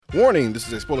Warning, this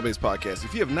is a spoiler-based podcast.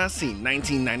 If you have not seen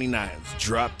 1999's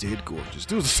Drop Dead Gorgeous,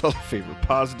 do us a solid favor,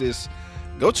 pause this,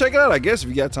 go check it out, I guess. If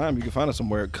you got time, you can find us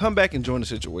somewhere. Come back and join the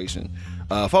situation.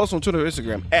 Follow us on Twitter or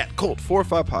Instagram at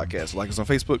Cult45Podcast. Like us on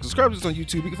Facebook, subscribe to us on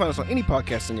YouTube. You can find us on any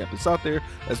podcasting app that's out there.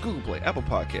 That's Google Play, Apple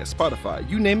Podcasts, Spotify,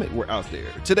 you name it, we're out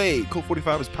there. Today,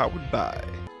 Cult45 is powered by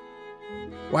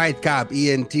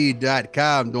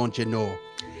WhiteCupENT.com, don't you know?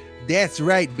 That's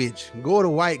right, bitch. Go to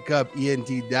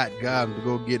WhiteCupENT.com to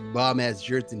go get bomb-ass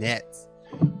shirts and hats.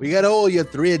 We got all your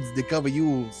threads to cover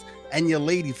you and your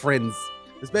lady friends,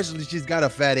 especially if she's got a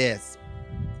fat ass.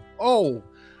 Oh,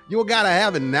 you gotta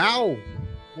have it now?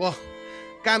 Well,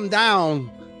 come down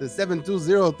to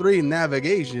 7203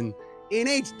 Navigation in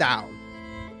H-Town.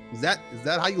 Is that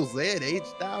how you say it?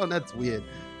 H-Town? That's weird.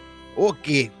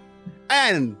 Okay.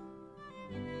 And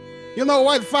you know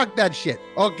what? Fuck that shit.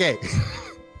 Okay.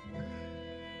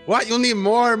 What? You need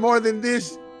more than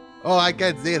this? Oh, I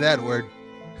can't say that word.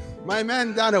 My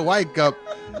man down at White Cup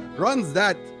runs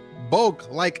that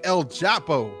bulk like El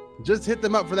Chapo. Just hit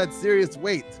them up for that serious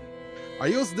weight. Are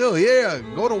you still here?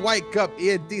 Go to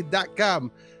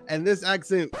WhiteCupENT.com. And this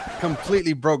accent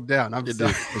completely broke down. I'm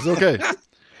sorry. It's okay.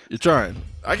 You're trying.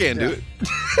 I can't do it.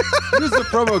 Use the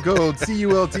promo code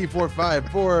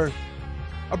CULT45 for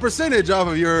a percentage off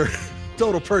of your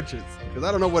total purchase. Because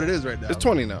I don't know what it is right now. It's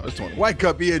 20 now. It's 20.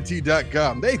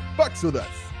 WhiteCupENT.com. They fucks with us.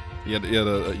 Yeah.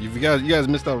 You guys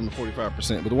missed out on the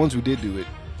 45%, but the ones who did do it,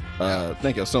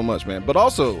 thank you so much, man. But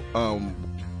also,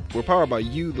 we're powered by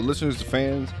you, the listeners, the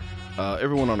fans,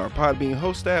 everyone on our Podbean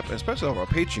host staff, and especially all of our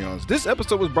Patreons. This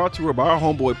episode was brought to you by our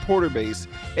homeboy Porter Base,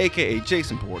 aka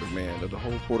Jason Porter, man, of the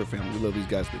whole Porter family. We love these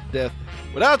guys to death.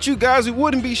 Without you guys, we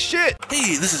wouldn't be shit.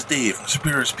 Hey, this is Dave from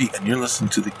Superior Speak, and you're listening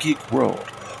to the Geek World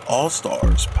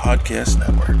All-Stars Podcast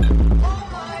Network.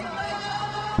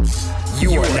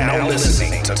 You are now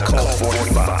listening to Cult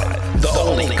 45, the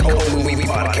only cult movie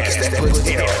podcast that puts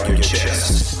air on your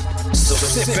chest. So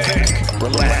sit back,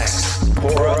 relax,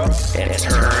 pour up, and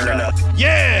turn up.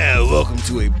 Yeah, welcome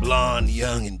to a blonde,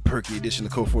 young, and perky edition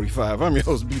of Code 45. I'm your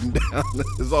host, Beating Down.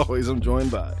 As always, I'm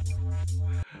joined by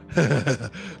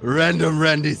Random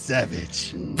Randy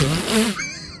Savage.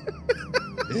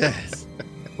 Yes.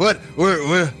 What?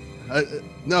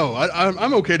 No,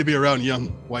 I'm okay to be around young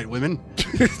white women.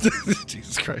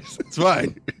 Jesus Christ. It's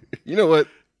fine. You know what?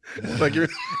 Like, you're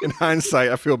in hindsight,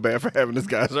 I feel bad for having this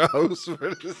guy as our host.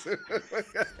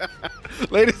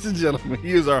 Ladies and gentlemen,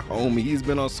 he is our homie. He's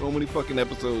been on so many fucking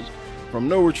episodes, from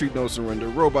No Retreat, No Surrender,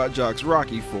 Robot Jocks,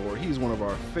 Rocky 4. He's one of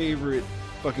our favorite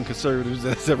fucking conservatives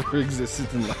that's ever existed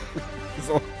in life. He's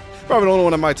probably the only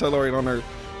one that might tolerate on earth.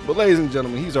 But ladies and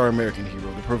gentlemen, he's our American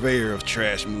hero, the purveyor of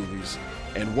trash movies,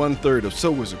 and 1/3 of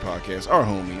So Wizard Podcast, our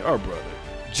homie, our brother,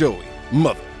 Joey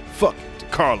motherfucking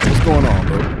DeCarlo. What's going on,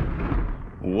 bro?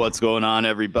 What's going on,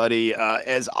 everybody?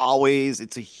 As always,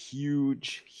 it's a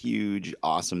huge,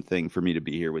 awesome thing for me to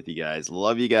be here with you guys.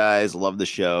 Love you guys. Love the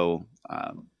show.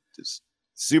 Just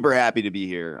super happy to be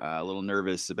here. A little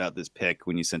nervous about this pick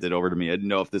when you sent it over to me. I didn't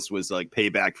know if this was like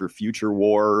payback for future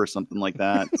war or something like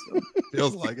that. So.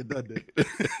 Feels like it, doesn't it?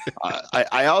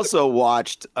 I also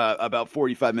watched about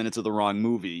 45 minutes of the wrong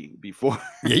movie before.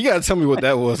 Yeah, you gotta tell me what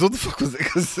that was. What the fuck was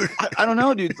it? I don't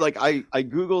know, dude. Like I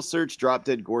Google searched Drop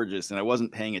Dead Gorgeous, and I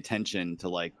wasn't paying attention to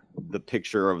like the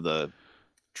picture of the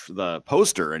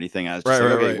poster or anything. I was just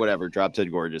okay, whatever. Drop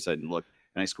Dead Gorgeous. I didn't look.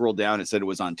 And I scrolled down, it said it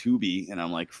was on Tubi, and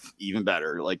I'm like, even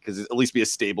better, like, because at least be a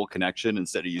stable connection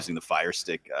instead of using the Fire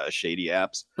Stick shady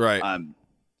apps. Right.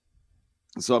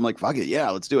 So I'm like, fuck it, yeah,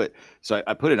 let's do it. So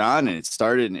I put it on, and it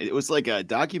started, and it was like a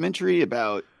documentary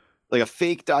about, like a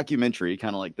fake documentary,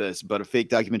 kind of like this, but a fake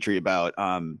documentary about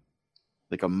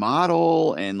like a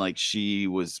model, and like she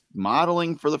was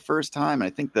modeling for the first time. And I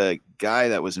think the guy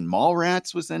that was in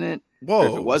Mallrats was in it. Whoa,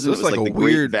 if it wasn't, so it was like a the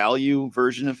weird Great Value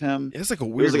version of him. It's like a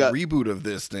weird reboot of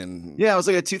this then. Yeah, it was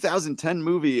like a 2010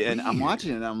 movie, and I'm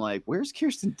watching it, and I'm like, where's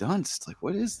Kirsten Dunst? Like,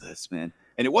 what is this, man?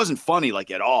 And it wasn't funny, like,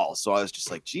 at all. So I was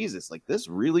just like, Jesus, like, this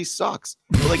really sucks.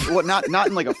 But, like, what? Not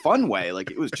in like a fun way.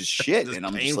 Like, it was just shit. Just and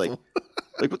I'm painful. just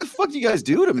like, what the fuck do you guys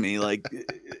do to me? Like,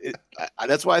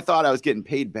 that's why I thought I was getting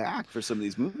paid back for some of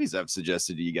these movies I've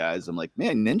suggested to you guys. I'm like,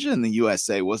 man, Ninja in the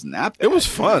USA wasn't that bad. It was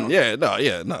fun. You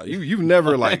know? No. You've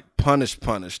never like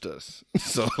punished us.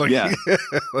 So like, yeah.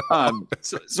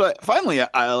 So finally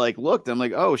I like looked. I'm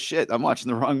like, oh shit, I'm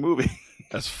watching the wrong movie.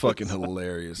 That's fucking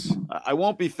hilarious. I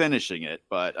won't be finishing it,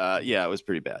 but yeah, it was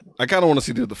pretty bad. I kind of want to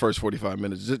see the first 45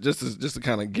 minutes just to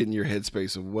kind of get in your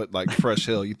headspace of what like fresh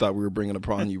hell you thought we were bringing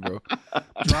upon you, bro.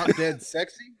 Drop Dead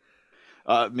Sexy?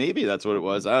 Maybe that's what it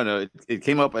was. I don't know. It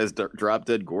came up as Drop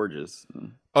Dead Gorgeous.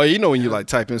 Oh, you know when you like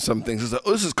type in some things, it's like,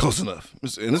 oh, this is close enough,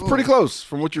 and it's pretty close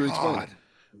from what you're explaining.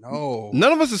 No.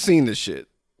 None of us have seen this shit,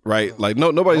 right? Like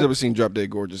nobody's ever seen Drop Dead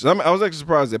Gorgeous. I was actually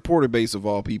surprised that Porter Bass of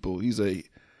all people, he's a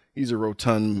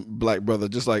rotund black brother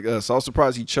just like us. I was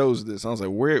surprised he chose this. I was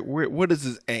like, what is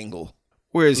his angle?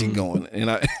 Where is he going? And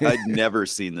I'd never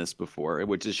seen this before,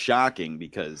 which is shocking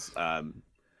because I'm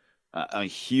a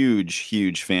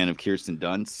huge fan of Kirsten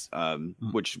Dunst,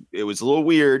 which it was a little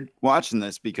weird watching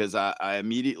this because I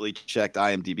immediately checked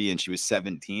IMDb and she was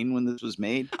 17 when this was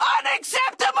made.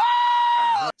 Unacceptable!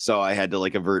 So I had to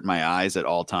like avert my eyes at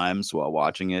all times while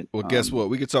watching it. Well, guess what?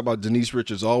 We could talk about Denise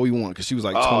Richards all we want because she was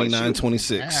like 29,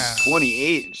 26.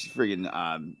 28. She's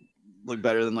freaking look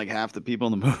better than like half the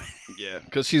people in the movie. Yeah,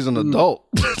 because she's an adult.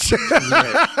 Because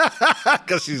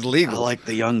she's legal. I like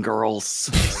the young girls.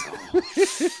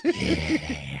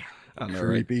 I know,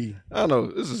 Creepy. right? I know.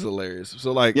 This is hilarious.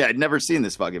 So like, yeah, I'd never seen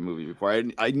this fucking movie before.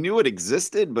 I knew it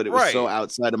existed, but it was so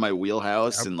outside of my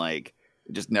wheelhouse and like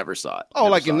I just never saw it. Oh,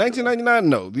 like in 1999?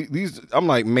 No, these. I'm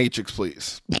like Matrix,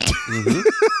 please.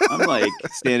 I'm like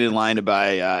standing in line to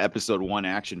buy episode 1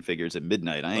 action figures at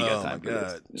midnight. I ain't got time for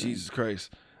this. Jesus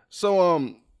Christ. So,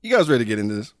 you guys ready to get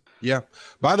into this? Yeah.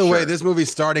 By the way, this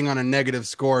movie's starting on a negative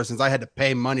score since I had to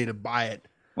pay money to buy it.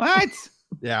 What?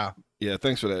 Yeah. Yeah,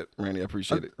 thanks for that, Randy. I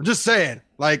appreciate it. I'm just saying,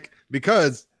 like,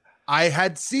 because I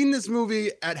had seen this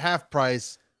movie at half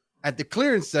price at the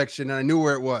clearance section and I knew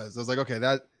where it was. I was like, okay,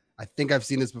 I think I've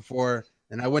seen this before.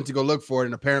 And I went to go look for it,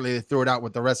 and apparently they threw it out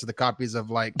with the rest of the copies of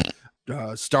like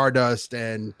Stardust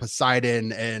and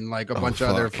Poseidon and like a bunch of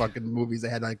other fucking movies they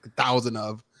had like 1,000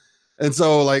 of. And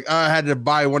so like I had to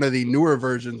buy one of the newer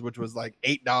versions, which was like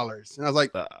 $8. And I was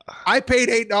like, I paid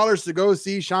 $8 to go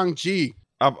see Shang-Chi.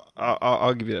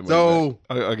 I'll give you that money. So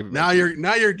I'll give you now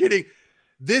you're getting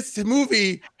this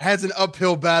movie has an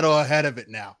uphill battle ahead of it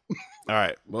now. All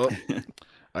right. Well,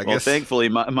 I Well, guess thankfully,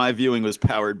 my viewing was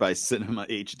powered by Cinema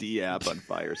HD app on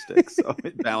Fire Stick, so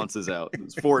it balances out.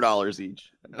 It's $4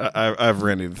 each. I've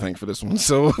Randy to thank for this one.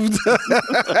 So,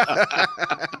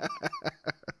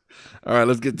 all right,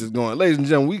 let's get this going, ladies and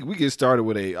gentlemen. We get started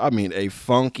with a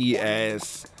funky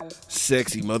ass,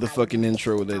 sexy motherfucking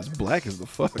intro that's black as the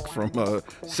fuck from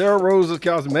Sarah Rose's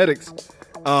Cosmetics.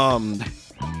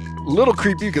 Little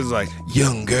creepy because like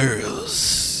young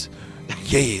girls,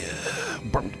 yeah.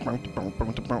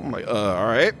 I'm like, all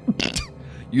right.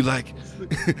 You like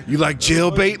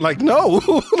jailbait? Like, no.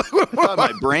 I thought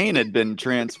my brain had been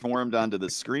transformed onto the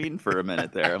screen for a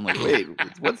minute there. I'm like, wait,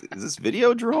 is this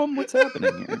Videodrome? What's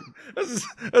happening here?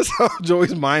 That's how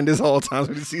Joey's mind is all the time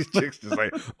when he sees chicks. Just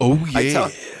like, oh yeah.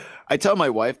 I tell my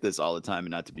wife this all the time,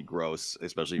 and not to be gross,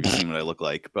 especially if you've seen what I look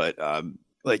like, but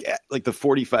like the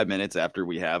 45 minutes after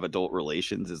we have adult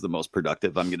relations is the most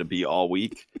productive I'm going to be all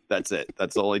week. That's it.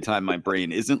 That's the only time my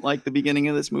brain isn't like the beginning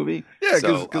of this movie. Yeah,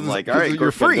 so I'm like, all right,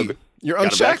 you're free. You're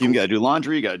unshackled. You got to do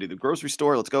laundry. You got to do the grocery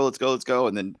store. Let's go.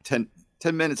 And then 10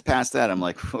 minutes past that, I'm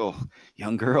like, oh,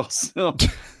 young girls.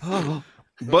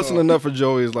 Busting enough for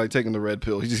Joey is like taking the red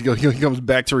pill. He comes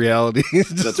back to reality.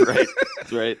 That's right.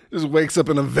 That's right. Just wakes up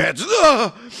in a vet.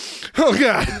 Oh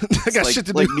God, I got shit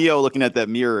to do. Like Neo looking at that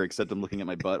mirror, except I'm looking at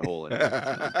my butthole.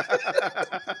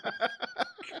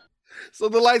 So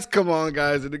the lights come on,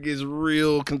 guys, and it gets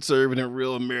real conservative,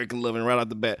 real American loving right out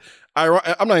the bat. I'm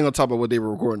not even gonna talk about what they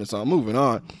were recording this on. Moving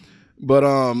on, but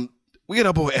we get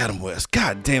our boy Adam West.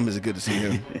 God damn, is it good to see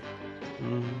him.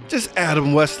 Just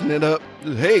Adam Westing it up.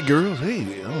 Hey girls,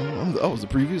 hey, I was the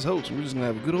previous host. We're just gonna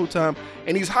have a good old time.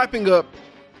 And he's hyping up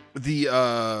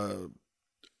the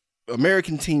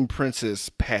American Teen Princess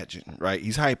pageant, right?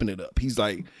 He's hyping it up. He's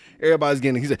like, everybody's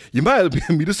getting. He's like, you might have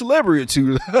meet a celebrity or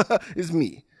two. It's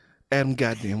me, Adam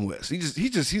goddamn West. He's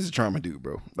a charming dude,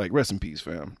 bro. Like, rest in peace,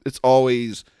 fam. It's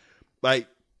always like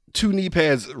 2 knee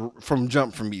pads from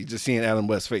jump for me. Just seeing Adam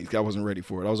West's face, I wasn't ready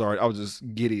for it. I was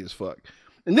just giddy as fuck.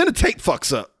 And then the tape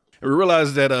fucks up. And we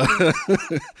realize that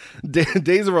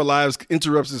Days of Our Lives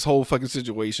interrupts this whole fucking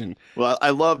situation. Well, I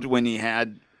loved when he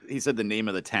said the name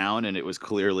of the town and it was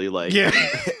clearly like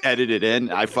edited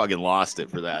in. I fucking lost it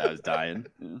for that. I was dying.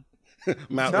 Yeah.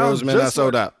 Mount Rose,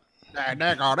 Minnesota. And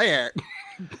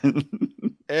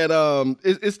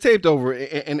it's taped over,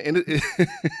 and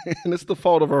it's the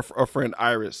fault of our friend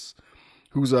Iris,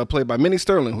 who's played by Minnie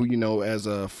Sterling, who you know as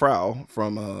Frau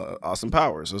from Austin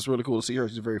Powers. So it's really cool to see her.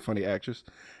 She's a very funny actress.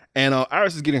 And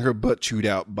Iris is getting her butt chewed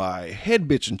out by head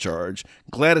bitch in charge,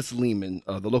 Gladys Lehman,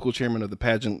 the local chairman of the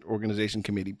pageant organization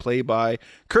committee, played by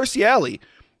Kirstie Alley,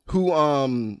 who,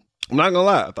 I'm not going to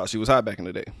lie, I thought she was hot back in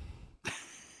the day.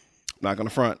 Not going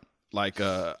to front. Like,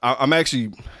 I'm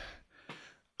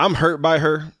hurt by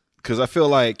her because I feel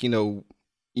like, you know,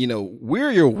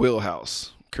 we're your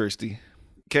wheelhouse Kirsty.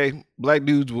 Okay, black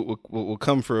dudes will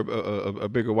come for a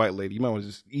bigger white lady. You might want to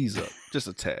just ease up, just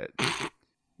a tad.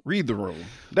 Read the room.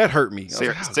 That hurt me.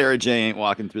 Sarah J ain't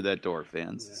walking through that door,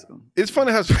 fans. So. It's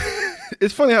funny how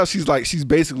she's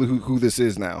basically who this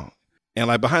is now. And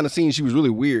like behind the scenes, she was really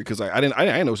weird because like I didn't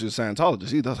know she was a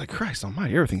Scientologist either. I was like, Christ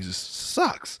Almighty, everything just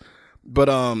sucks.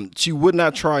 But she would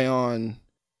not try on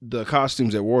the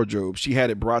costumes at wardrobe. She had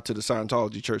it brought to the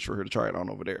Scientology church for her to try it on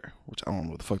over there, which I don't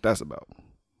know what the fuck that's about.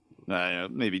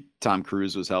 Maybe Tom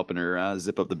Cruise was helping her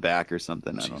zip up the back or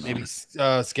something. I don't know. Maybe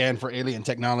scan for alien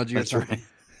technology or something. Right.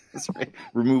 That's right.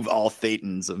 Remove all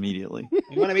Thetans immediately.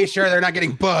 You want to be sure they're not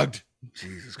getting bugged.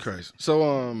 Jesus Christ.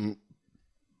 So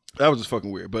that was just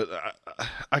fucking weird. But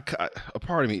I a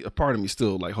part of me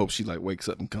still like hopes she like wakes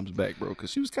up and comes back, bro,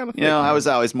 because she was kind of. You know, I was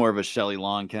always more of a Shelley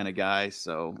Long kind of guy.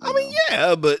 So I mean,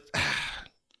 yeah, but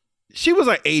she was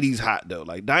like 80s hot though.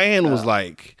 Like Diane was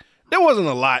like, there wasn't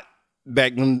a lot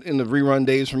back in the rerun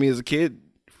days for me as a kid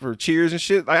for Cheers and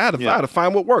shit. Like, I had to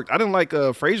find what worked. I didn't like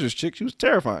Fraser's chick. She was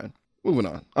terrifying. Moving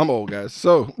on. I'm old, guys.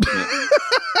 So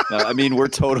no, I mean, we're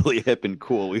totally hip and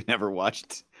cool. We never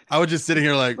watched. I was just sitting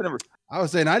here like, I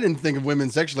was saying I didn't think of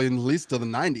women sexually at least till the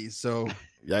 90s. So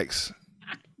yikes.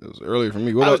 It was earlier for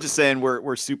me. I was just saying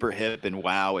we're super hip and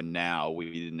wow, and now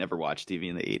we never watched TV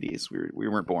in the 80s. We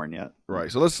weren't born yet.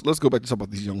 Right. So let's go back to talk about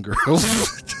these young girls.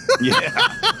 Yeah.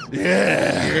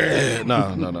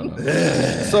 No.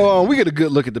 So we get a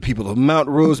good look at the people of Mount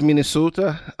Rose,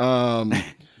 Minnesota.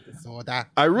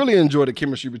 I really enjoy the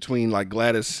chemistry between like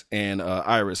Gladys and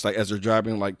Iris, like as they're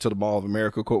driving like to the Mall of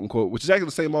America, quote unquote, which is actually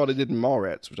the same mall they did in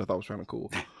Mallrats, which I thought was kind of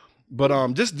cool.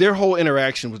 But just their whole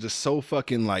interaction was just so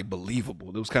fucking like believable.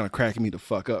 It was kind of cracking me the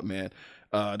fuck up, man.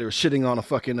 They were shitting on a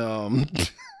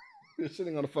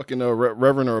fucking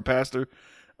reverend or a pastor.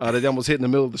 They almost hit in the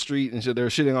middle of the street and shit. They were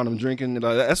shitting on them drinking.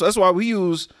 That's why we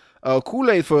use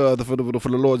Kool-Aid for the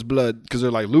Lord's blood, because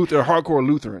they're like they're hardcore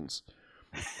Lutherans.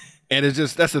 And it's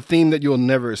just, that's a theme that you'll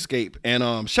never escape.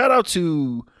 And shout out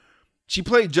to, she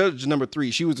played Judge number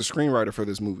 3. She was the screenwriter for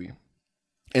this movie.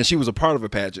 And she was a part of a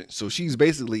pageant. So she's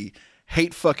basically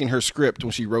hate fucking her script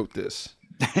when she wrote this.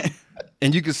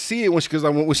 And you can see it when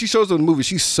she shows up in the movie,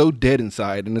 she's so dead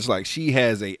inside. And it's like she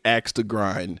has a axe to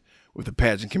grind with the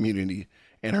pageant community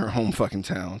in her home fucking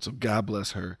town. So God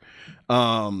bless her.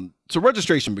 So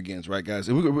registration begins, right, guys?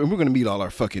 And we're going to meet all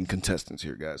our fucking contestants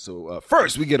here, guys. So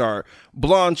first, we get our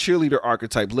blonde cheerleader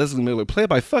archetype, Leslie Miller, played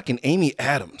by fucking Amy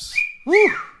Adams. Woo!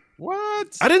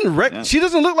 What? I didn't She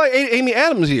doesn't look like Amy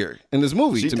Adams here in this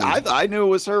movie. To me. I knew it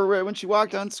was her when she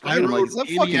walked on screen. I wrote like, is that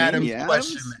fucking Amy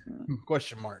Adams?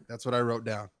 Question mark. That's what I wrote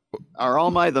down. Are all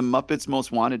the Muppets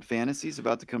most wanted fantasies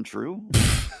about to come true?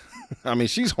 I mean,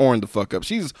 she's horned the fuck up.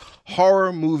 She's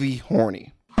horror movie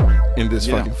horny in this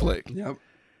fucking flick. Yep.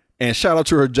 And shout out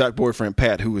to her jock boyfriend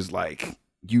Pat, who is like,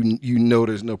 you know,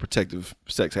 there's no protective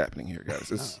sex happening here,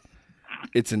 guys.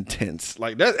 It's intense.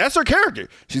 Like that's her character.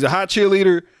 She's a hot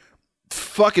cheerleader,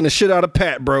 fucking the shit out of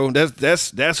Pat, bro.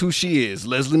 That's who she is.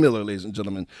 Leslie Miller, ladies and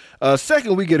gentlemen.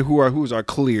 Second, we get who is our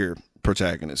clear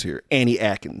protagonist here, Annie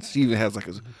Atkins. She even has like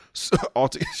I'm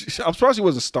surprised she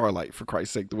wasn't Starlight, for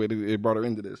Christ's sake, the way they brought her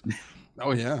into this.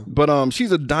 Oh yeah. But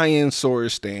she's a Diane Sawyer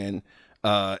stan,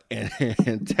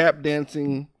 and tap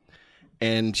dancing,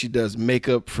 and she does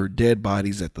makeup for dead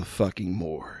bodies at the fucking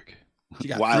morgue. She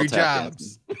got 3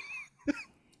 jobs.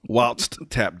 Whilst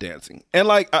tap dancing. And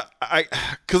like I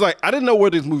didn't know where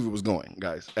this movie was going,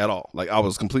 guys, at all. Like I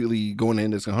was completely going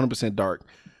in, it's 100% dark.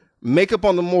 Makeup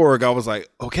on the morgue, I was like,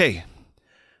 okay,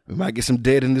 we might get some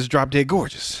dead in this Drop Dead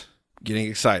Gorgeous. Getting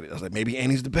excited. I was like, maybe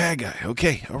Annie's the bad guy.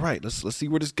 Okay, all right, let's see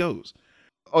where this goes.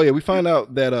 Oh yeah, we find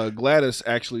out that Gladys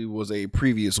actually was a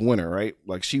previous winner, right?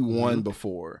 Like she won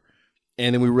before.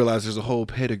 And then we realize there's a whole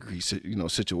pedigree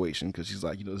situation, because she's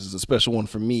like, this is a special one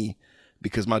for me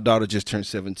because my daughter just turned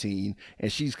 17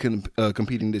 and she's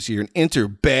competing this year. And enter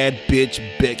bad bitch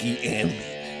Becky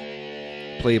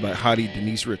Ann, played by hottie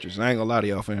Denise Richards. And I ain't gonna lie to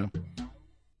y'all, fam,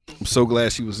 I'm so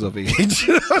glad she was of age.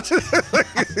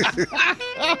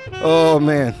 Oh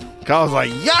man, I was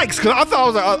like, yikes!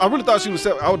 Cause I really thought she was.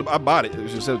 I bought it.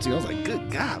 She was 17. I was like,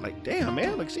 good God, like damn,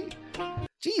 man, like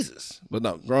Jesus. But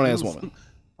no, grown ass woman.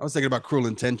 I was thinking about Cruel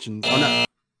Intentions. Oh,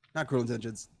 not Cruel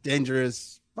Intentions.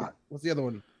 Dangerous. Fuck. What's the other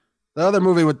one? The other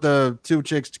movie with the 2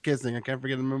 chicks kissing. I can't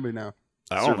forget the movie now.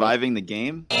 Surviving the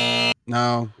Game?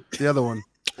 No, the other one.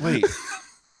 Wait.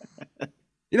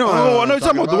 You know? I know you're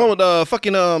talking about the one with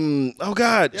fucking Oh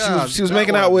God, yeah, she was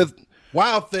making out with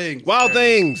Wild Things. Wild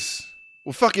Things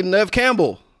with fucking Nev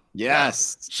Campbell.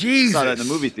 Yes. Jesus. Saw that in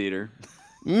the movie theater.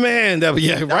 Man,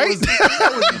 right?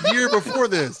 That was a year before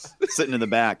this. sitting in the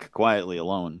back quietly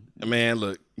alone. Man,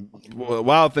 look,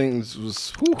 Wild Things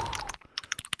was. Whew.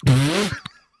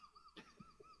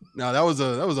 No, that was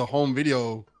a home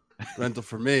video rental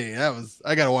for me.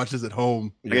 I gotta watch this at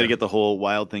home. I gotta get the whole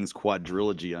Wild Things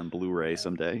quadrilogy on Blu-ray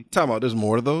someday. Talking about there's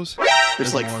more of those.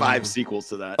 There's like 5 sequels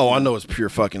to that. Oh, I know it's pure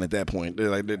fucking at that point. They're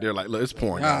like, look, it's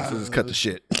porn. Guys. So just cut the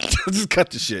shit. Just cut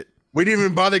the shit. We didn't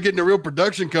even bother getting a real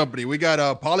production company. We got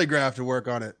a Polygraph to work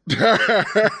on it.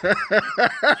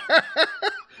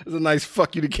 It's a nice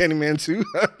fuck you to Candyman too.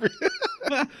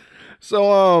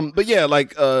 So, but yeah,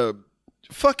 like,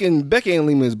 fucking Becky Ann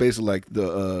Lehman is basically like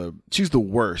she's the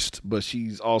worst, but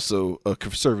she's also a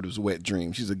conservative's wet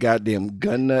dream. She's a goddamn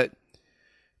gun nut,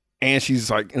 and she's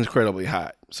like incredibly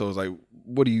hot. So it's like,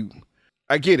 what do you?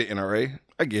 I get it, NRA.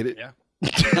 I get it. Yeah.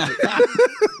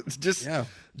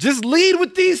 Just lead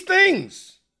with these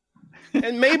things,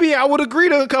 and maybe I would agree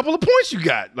to a couple of points you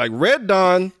got, like Red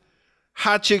Dawn,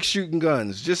 hot chicks shooting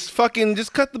guns. Just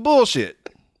cut the bullshit.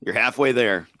 You're halfway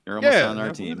there. You're almost on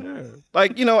our team.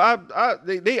 Like, you know,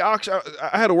 they auction.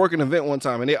 I had to work an event one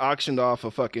time, and they auctioned off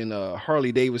a fucking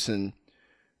Harley Davidson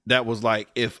that was like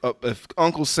if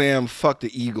Uncle Sam fucked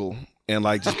the eagle and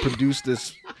like just produced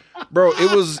this. Bro,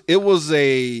 it was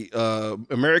a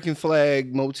American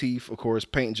flag motif, of course,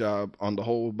 paint job on the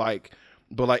whole bike,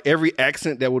 but like every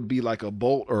accent that would be like a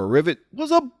bolt or a rivet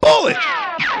was a bullet,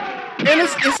 and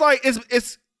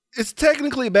it's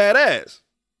technically badass,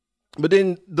 but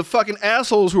then the fucking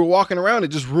assholes who are walking around it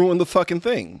just ruin the fucking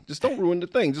thing. Just don't ruin the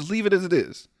thing. Just leave it as it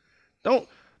is. Don't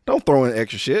throw in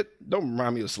extra shit. Don't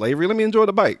remind me of slavery. Let me enjoy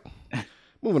the bike.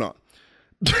 Moving on.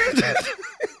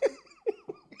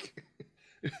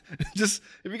 Just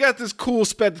if you got this cool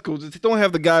spectacle, just don't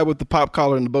have the guy with the pop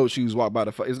collar and the boat shoes walk by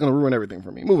the it's gonna ruin everything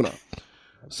for me. Moving on.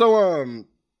 So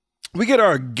we get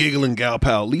our giggling gal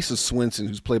pal Lisa Swenson,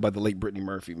 who's played by the late Brittany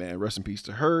Murphy, man. Rest in peace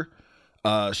to her.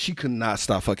 She could not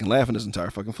stop fucking laughing this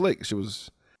entire fucking flick. She was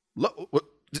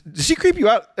did she creep you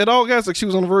out at all, guys? Like she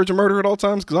was on the verge of murder at all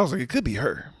times? Because I was like, it could be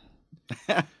her.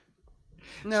 No.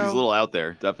 She's a little out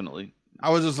there, definitely.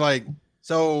 I was just like,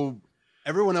 so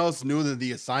everyone else knew that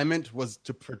the assignment was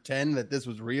to pretend that this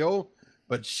was real,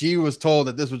 but she was told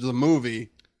that this was just a movie,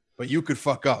 but you could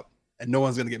fuck up and no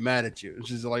one's going to get mad at you. And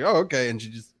she's like, oh, okay. And she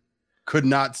just could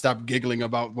not stop giggling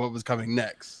about what was coming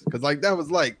next. Because like that was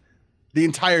like the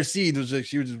entire scene was like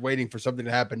she was just waiting for something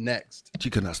to happen next. She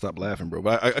could not stop laughing, bro.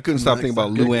 But I couldn't stop thinking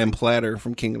about Luann Platter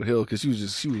from King of the Hill because she was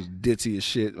ditzy as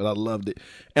shit, but I loved it.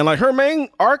 And like her main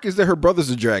arc is that her brother's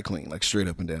a drag queen, like straight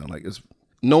up and down. Like it's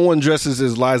no one dresses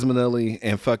as Liza Minnelli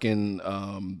and fucking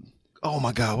oh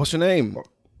my god, what's your name?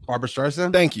 Barbra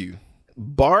Streisand. Thank you,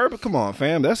 Barb. Come on,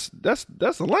 fam. That's a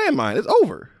landmine. It's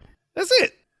over. That's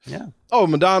it. Yeah. Oh,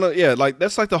 Madonna. Yeah, like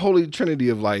that's like the holy trinity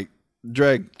of like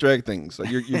drag things.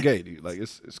 Like you're gay, dude. Like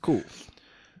it's cool.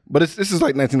 But this is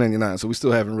like 1999, so we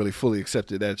still haven't really fully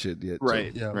accepted that shit yet.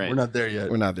 Right. So, Yeah. Right. We're not there yet.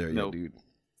 we're not there Nope. yet, dude. The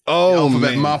Oh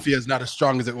Alphabet man, Mafia is not as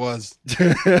strong as it was.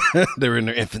 they're in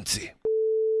their infancy.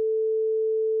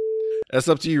 That's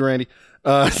up to you, Randy.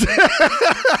 Yep.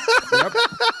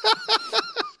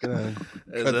 Gonna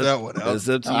cut that one out. That's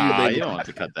up to you, baby. You don't have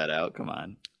to cut that out. Come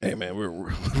on. Hey man,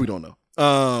 we don't know.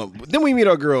 Then we meet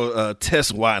our girl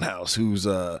Tess Winehouse, who's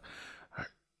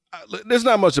there's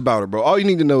not much about her, bro. All you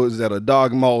need to know is that a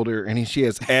dog mauled her, and she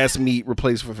has ass meat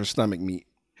replaced with her stomach meat.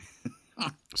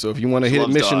 So if you want to hit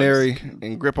loves missionary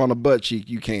and grip on a butt cheek,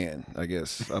 you can. I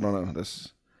guess I don't know.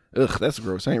 That's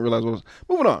gross. I ain't realize what was.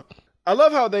 Moving on. I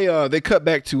love how they cut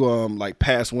back to like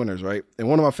past winners, right? And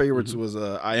one of my favorites was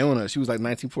Iona. She was like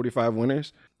 1945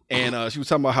 winners, and she was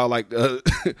talking about how like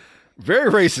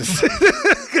very racist.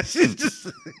 She's just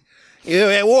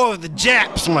at war with the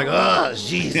Japs. I'm like, oh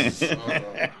Jesus,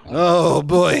 oh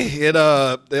boy. It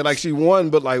like she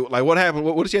won, but like what happened?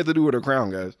 What did she have to do with her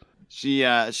crown, guys? She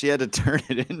had to turn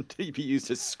it in to be used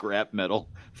as scrap metal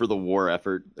for the war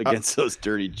effort against those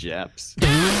dirty Japs.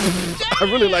 I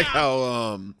really like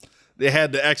how they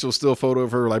had the actual still photo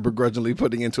of her like begrudgingly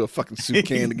putting into a fucking soup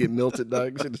can to get melted,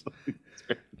 dog.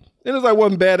 It was like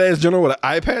one badass general with an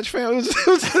eye patch, fam.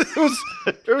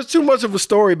 It was too much of a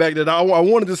story back then. I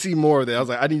wanted to see more of that. I was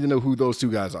like, I need to know who those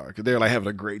two guys are because they're like having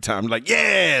a great time. Like,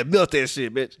 yeah, melt that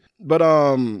shit, bitch. But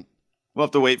We'll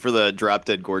have to wait for the Drop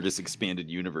Dead Gorgeous Expanded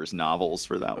Universe novels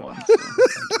for that one. So.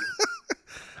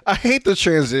 I hate the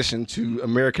transition to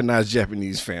Americanized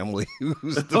Japanese family.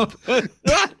 Who's the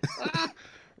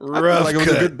rough like it was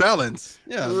cut. a good balance.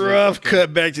 Yeah. Rough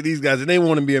cut back to these guys, and they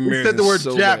want to be We American. said the word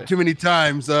so Jap bad. too many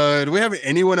times. Do we have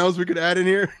anyone else we could add in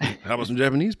here? How about some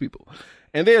Japanese people?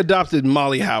 And they adopted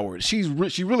Molly Howard. She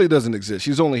really doesn't exist.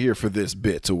 She's only here for this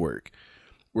bit to work.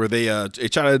 where they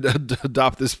try to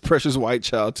adopt this precious white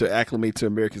child to acclimate to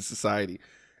American society.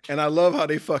 And I love how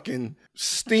they fucking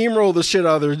steamroll the shit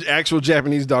out of their actual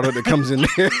Japanese daughter that comes in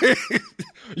there.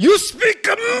 You speak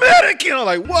American. I'm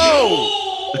like,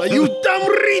 whoa. Like, you dumb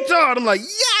retard. I'm like,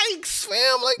 yikes,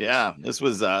 fam. Like, yeah, this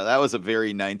was that was a very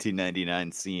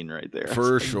 1999 scene right there.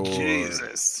 For sure.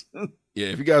 Jesus. Yeah,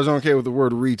 if you guys aren't okay with the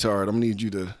word retard, I'm gonna need you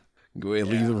to go ahead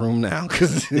and leave the room now.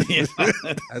 Because here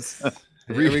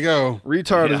we go.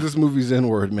 Retard is this movie's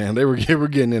N-word, man. They were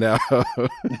getting it out.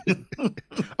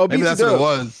 Oh, maybe that's what it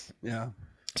was. Yeah.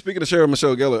 Speaking of Sarah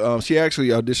Michelle Gellar, she actually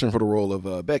auditioned for the role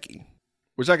of Becky,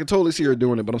 which I could totally see her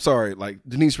doing it. But I'm sorry, like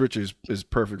Denise Richards is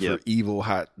perfect for evil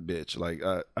hot bitch. Like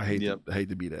I hate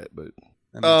to be that, but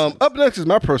up next is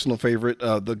my personal favorite,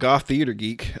 the goth theater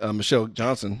geek, Michelle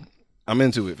Johnson. I'm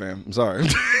into it, fam. I'm sorry.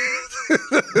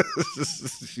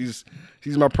 she's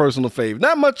my personal fave.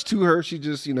 Not much to her. She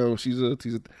just, she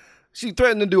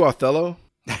threatened to do Othello.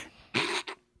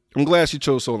 I'm glad she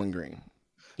chose Soylent Green.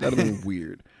 That'd have been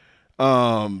weird.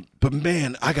 But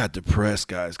man, I got depressed,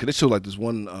 guys, because they showed like this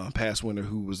one past winner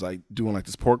who was like doing like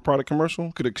this pork product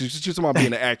commercial. Because she was about being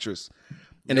an actress,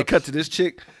 and they cut to this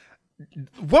chick.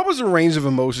 What was the range of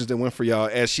emotions that went for y'all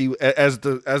as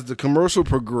the commercial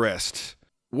progressed?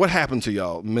 What happened to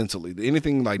y'all mentally? Did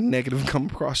anything like negative come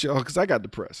across y'all? Because I got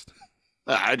depressed.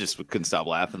 I just couldn't stop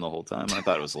laughing the whole time. I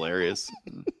thought it was hilarious.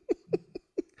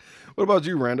 What about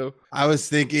you, Rando? I was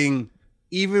thinking,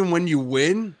 even when you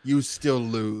win, you still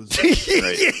lose.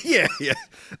 Yeah.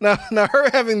 Now her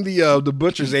having the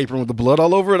butcher's apron with the blood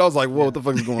all over it, I was like, whoa, what the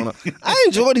fuck is going on? I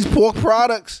enjoy these pork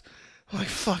products. I'm like,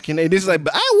 fucking A. This is like,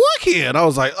 but I work here. And I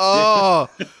was like, oh.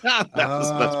 That was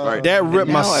the best part. That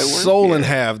ripped my soul in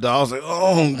half, dog. I was like,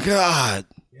 oh, God.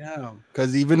 Yeah.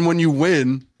 Because even when you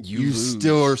win, you lose.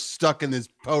 still are stuck in this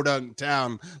podunk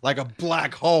town like a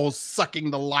black hole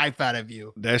sucking the life out of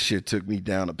you. That shit took me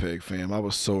down a peg, fam. I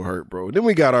was so hurt, bro. Then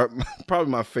we got probably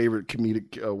my favorite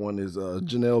comedic one is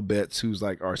Janelle Betts, who's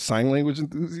like our sign language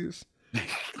enthusiast.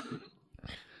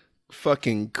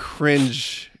 Fucking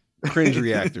cringe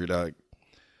reactor, dog.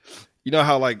 You know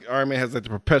how like Iron Man has like the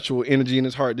perpetual energy in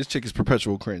his heart? This chick is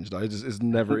perpetual cringe, dog. It's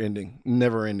never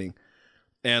ending.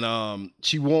 And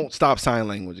she won't stop sign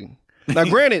languaging. Now,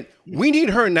 granted, we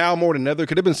need her now more than ever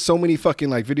because there've been so many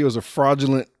fucking like videos of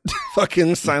fraudulent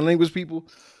fucking sign language people.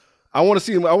 I want to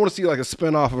see like a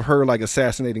spinoff of her like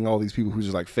assassinating all these people who's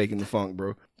just like faking the funk,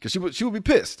 bro. Because she would be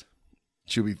pissed.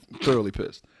 She would be thoroughly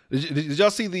pissed. Did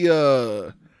y'all see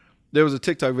there was a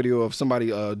TikTok video of somebody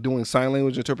doing sign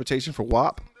language interpretation for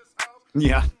WAP?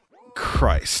 Yeah.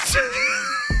 Christ.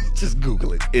 Just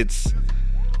Google it. It's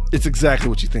exactly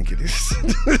what you think it is.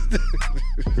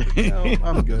 No,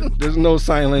 I'm good. There's no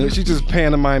sign language. She's just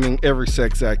pantomiming every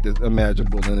sex act that's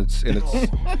imaginable, and it's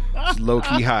low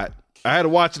key hot. I had to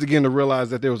watch it again to realize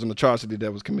that there was an atrocity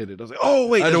that was committed. I was like, oh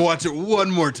wait, I had to watch it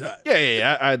one more time.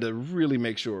 Yeah. I had to really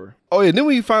make sure. Oh yeah, then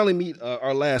we finally meet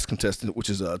our last contestant, which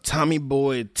is Tommy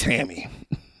Boy Tammy.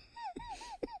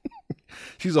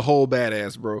 She's a whole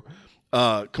badass, bro.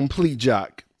 Complete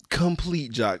jock,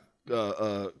 complete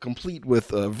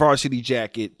with a varsity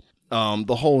jacket,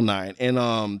 the whole nine.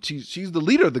 And she's the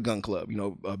leader of the gun club. You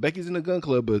know, Becky's in the gun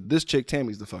club, but this chick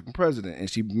Tammy's the fucking president, and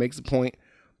she makes a point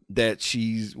that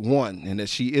she's won and that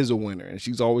she is a winner and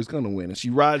she's always gonna win. And she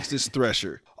rides this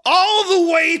Thresher all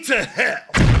the way to hell.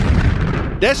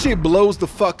 That shit blows the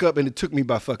fuck up, and it took me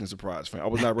by fucking surprise, fam. I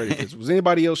was not ready for this. Was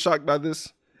anybody else shocked by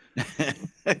this?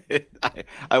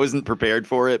 I wasn't prepared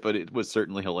for it, but it was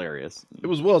certainly hilarious. It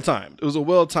was well timed. It was a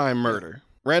well timed murder.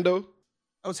 Rando?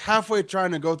 I was halfway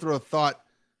trying to go through a thought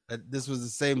that this was the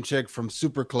same chick from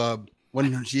Super Club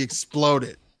when she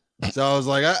exploded. So I was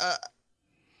like,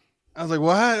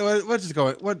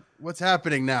 what's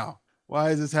happening now? Why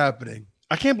is this happening?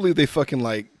 I can't believe they fucking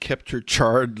like kept her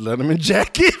charred Letterman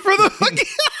jacket for the fucking.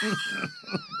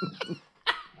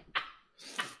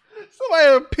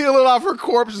 Somebody peel it off her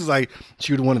corpse. Is like,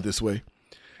 she would have won it this way.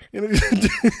 And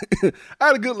I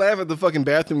had a good laugh at the fucking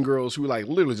bathroom girls who like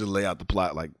literally just lay out the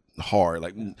plot like hard.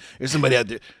 Like, there's somebody out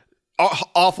there.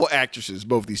 Awful actresses,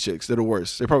 both these chicks. They're the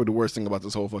worst. They're probably the worst thing about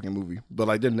this whole fucking movie. But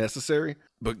like, they're necessary.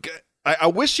 But I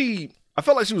wish I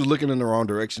felt like she was looking in the wrong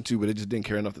direction too, but it just didn't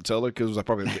care enough to tell her because it was like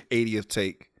probably the 80th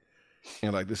take.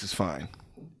 And like, this is fine.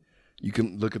 You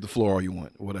can look at the floor all you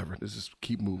want, whatever. Let's just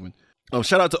keep moving.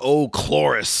 Shout out to old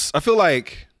Cloris. I feel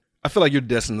like you're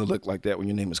destined to look like that when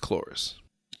your name is Cloris.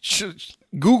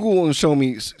 Google and show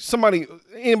me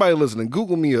anybody listening,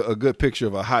 Google me a good picture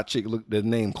of a hot chick that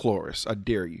named Cloris. I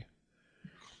dare you.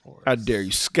 Cloris. I dare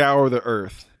you. Scour the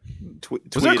earth. Tweet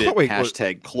it,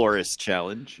 hashtag Cloris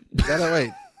challenge.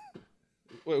 Wait.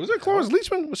 Wait, was that Cloris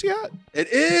Leachman? Was she hot? It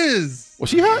is. Was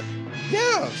she hot?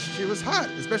 Yeah, she was hot,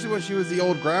 especially when she was the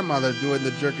old grandmother doing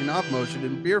the jerking off motion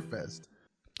in Beer Fest.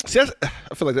 See, I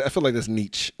feel like that's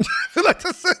niche. I feel like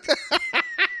that's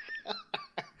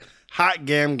hot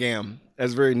gam.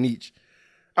 That's very niche.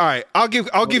 All right, I'll give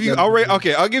you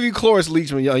Cloris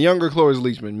Leachman, a younger Cloris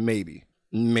Leachman,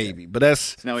 maybe, but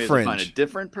that's Now we have fringe. to find a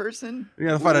different person. You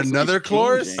gotta find another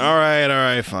Cloris. All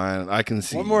right, fine. I can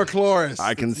see One more Cloris.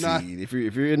 I can It's see not- if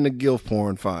you're in the gilf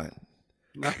porn, fine.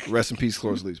 Rest in peace,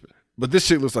 Cloris Leachman. But this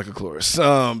shit looks like a Cloris.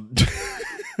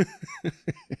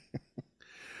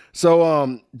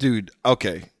 So, dude,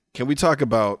 okay. Can we talk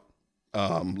about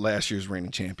last year's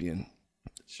reigning champion,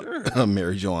 Sure.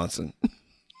 Mary Johnson?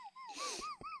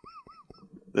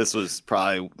 This was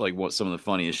probably like what some of the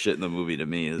funniest shit in the movie to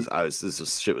me is.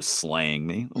 Shit was slaying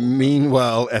me.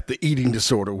 Meanwhile, at the eating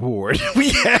disorder ward,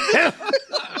 we have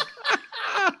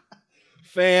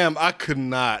fam. I could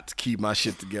not keep my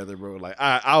shit together, bro. Like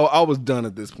I was done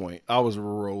at this point. I was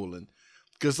rolling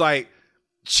because like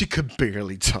she could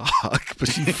barely talk, but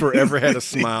she forever had a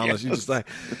smile, and she was like,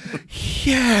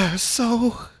 "Yeah,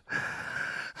 so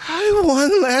I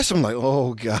won last." I'm like,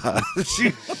 "Oh God."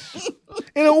 She,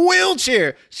 in a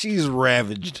wheelchair, she's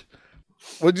ravaged.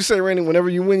 What'd you say, Randy? Whenever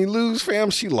you win, you lose, fam.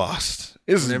 She lost.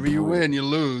 Whenever you win, you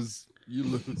lose. You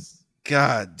lose.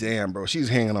 God damn, bro. She's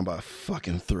hanging on by a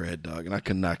fucking thread, dog. And I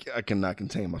cannot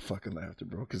contain my fucking laughter,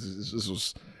 bro. Because this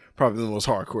was probably the most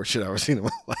hardcore shit I've ever seen in my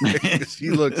life.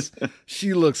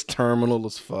 she looks terminal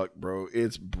as fuck, bro.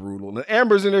 It's brutal. And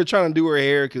Amber's in there trying to do her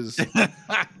hair because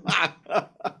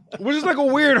which is like a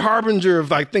weird harbinger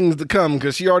of like things to come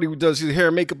because she already does his hair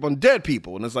and makeup on dead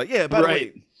people. And it's like, yeah, by the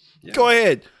way, go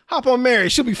ahead. Hop on Mary.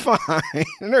 She'll be fine.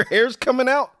 And her hair's coming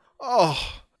out. Oh.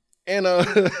 And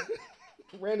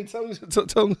Randy, tell us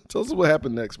what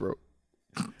happened next, bro.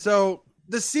 So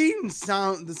the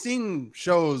scene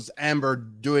shows Amber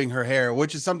doing her hair,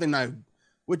 which is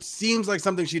which seems like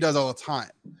something she does all the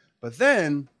time. But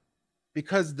then,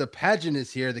 because the pageant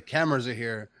is here, the cameras are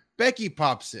here, Becky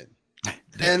pops in.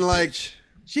 And like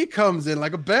she comes in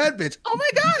like a bad bitch. Oh my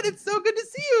God, it's so good to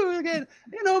see you again.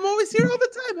 You know, I'm always here all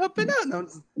the time, helping out.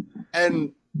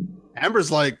 And Amber's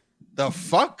like, the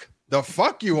fuck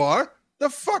you are.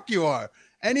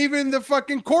 And even the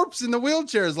fucking corpse in the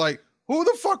wheelchair is like, who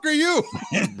the fuck are you?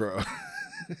 Bro.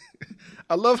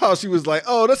 I love how she was like,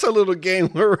 oh, that's a little game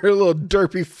with her little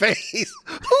derpy face.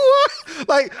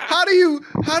 Like, how do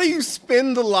you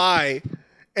spin the lie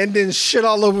and then shit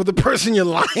all over the person you're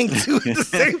lying to at the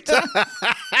same time?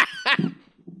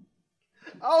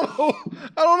 I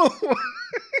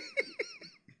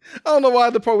don't know why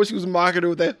the part where she was mocking her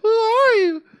with that, who are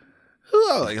you?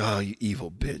 Like, oh, you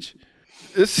evil bitch.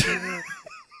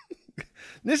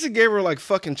 This gave her like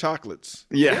fucking chocolates.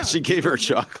 Yeah, she gave her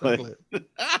chocolate.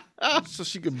 So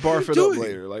she could barf it up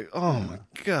later. Like, oh my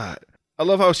God. I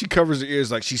love how she covers her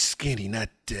ears like she's skinny, not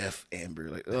deaf, Amber.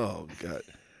 Like, oh God.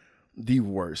 The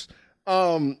worst.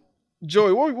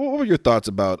 Joey, what were your thoughts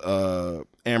about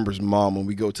Amber's mom when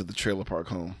we go to the trailer park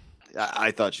home?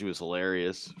 I thought she was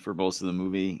hilarious for most of the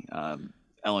movie.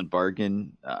 Ellen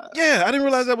Barkin. Yeah, I didn't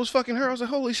realize that was fucking her. I was like,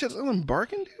 holy shit, Ellen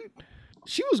Barkin, dude.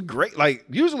 She was great. Like,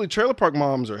 usually trailer park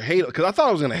moms are hate, because I thought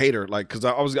I was gonna hate her. Like, because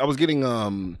I was getting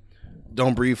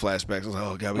Don't Breathe flashbacks. I was like,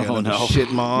 oh God, we got another shit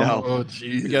mom. No. Oh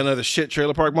jeez. We got another shit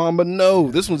trailer park mom. But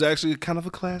no, this one's actually kind of a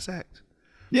class act.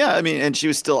 Yeah, I mean, and she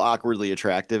was still awkwardly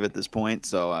attractive at this point,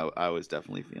 so I was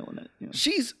definitely feeling it. You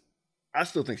know? I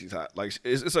still think she's hot. Like,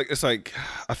 it's like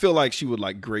I feel like she would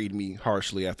like grade me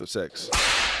harshly after sex.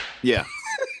 Yeah.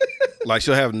 Like,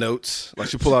 she'll have notes. Like,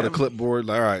 she'll pull out a clipboard.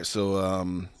 Like, all right,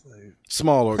 so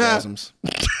small orgasms.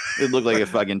 It looked like a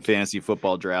fucking fantasy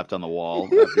football draft on the wall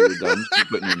after you're done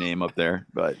putting your name up there.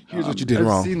 But here's what you did I've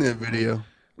wrong. seen that video.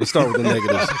 Let's start with the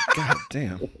negatives. God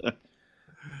damn.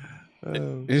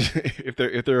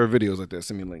 If there are videos like that,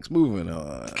 send me links. Moving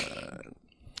on.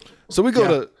 So we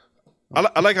go to.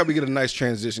 I like how we get a nice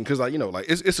transition because, like, you know, like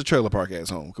it's a trailer park ass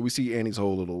home. Because we see Annie's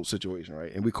whole little situation,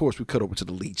 right? And of course we cut over to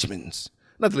the Leachmans.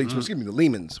 Not the Leachmans, excuse me, the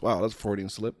Lehmans. Wow, that's a Freudian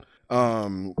slip.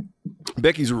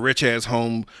 Becky's rich ass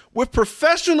home with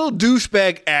professional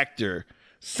douchebag actor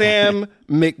Sam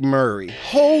McMurray.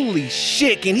 Holy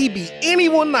shit, can he be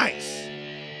anyone nice?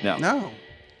 no.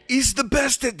 He's the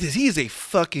best at this. He's a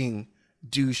fucking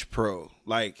douche pro.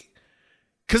 Like,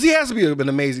 because he has to be an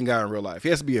amazing guy in real life. He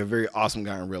has to be a very awesome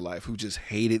guy in real life who just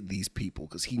hated these people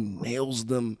because he nails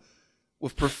them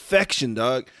with perfection,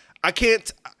 dog. I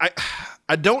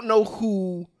don't know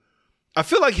who. I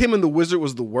feel like him and the Wizard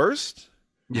was the worst.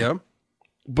 Yeah.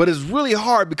 But it's really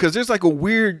hard because there's like a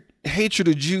weird hatred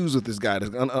of Jews with this guy.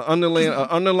 There's an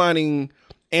underlining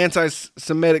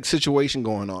anti-Semitic situation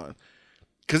going on.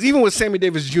 Because even with Sammy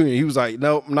Davis Jr., he was like,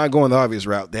 "No, I'm not going the obvious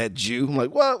route. That Jew." I'm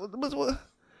like, "What?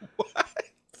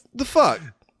 The fuck?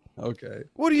 Okay.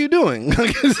 What are you doing?"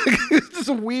 It's just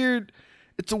a weird.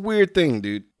 It's a weird thing,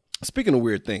 dude. Speaking of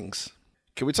weird things,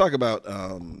 can we talk about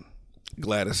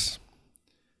Gladys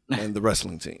and the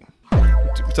wrestling team?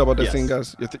 Can we talk about that scene,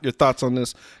 guys? Your thoughts on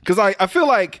this? Because I feel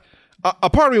like a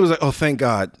part of me was like, "Oh, thank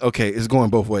God. Okay, it's going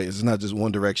both ways. It's not just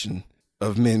one direction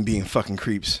of men being fucking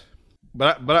creeps."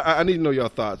 But I need to know your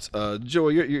thoughts,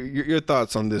 Joey. Your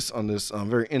thoughts on this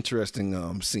very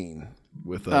interesting scene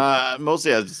with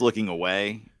mostly I was just looking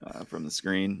away from the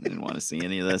screen. Didn't want to see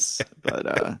any of this, but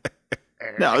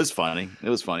no, it was funny. It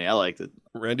was funny. I liked it.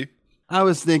 Randy. I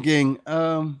was thinking,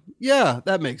 yeah,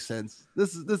 that makes sense.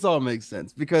 This all makes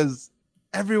sense because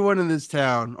everyone in this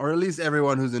town, or at least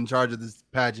everyone who's in charge of this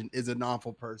pageant, is an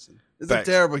awful person. Is a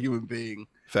terrible human being.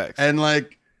 Facts. And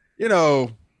like, you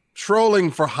know, trolling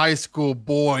for high school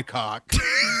boy cock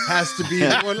has to be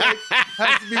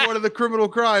one of the criminal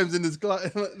crimes in this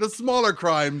the smaller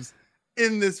crimes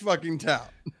in this fucking town.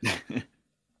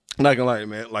 Not gonna lie,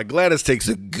 man. Like Gladys takes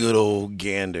a good old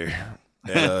gander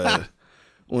at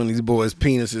one of these boys'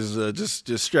 penises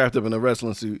just strapped up in a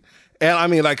wrestling suit. And I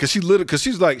mean, like, cause she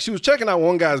was checking out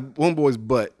one boy's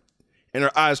butt, and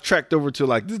her eyes tracked over to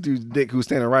like this dude's dick who's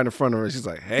standing right in front of her. She's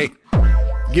like, "Hey,"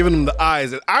 giving him the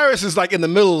eyes. And Iris is like in the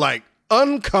middle, like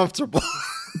uncomfortable.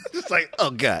 Just like,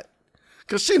 oh God.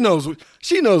 Cause she knows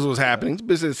what's happening. This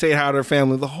bitch said say hi to her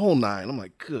family, the whole nine. I'm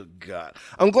like, good God.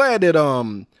 I'm glad that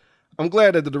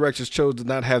the directors chose to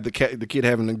not have the kid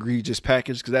have an egregious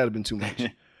package, because that'd have been too much.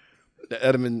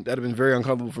 that'd have been very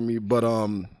uncomfortable for me. But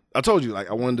I told you, like,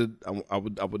 I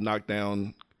would knock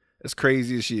down, as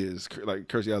crazy as she is, like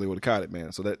Kirstie Alley would have caught it,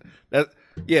 man. So that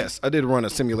yes, I did run a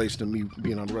simulation of me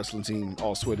being on the wrestling team,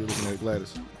 all sweaty, looking at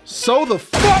Gladys. So the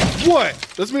fuck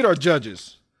what? Let's meet our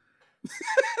judges.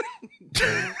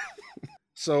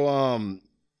 So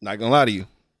not gonna lie to you.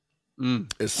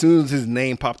 As soon as his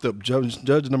name popped up,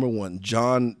 judge number 1,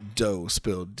 John Doe,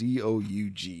 spelled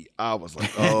D-O-U-G, I was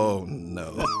like, oh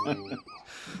no.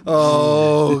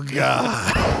 Oh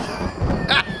God.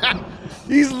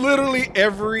 He's literally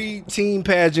every teen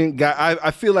pageant guy.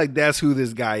 I feel like that's who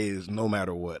this guy is, no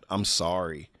matter what. I'm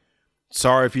sorry.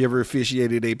 Sorry if you ever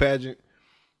officiated a pageant.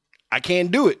 I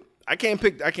can't do it.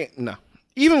 No.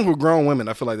 Even with grown women,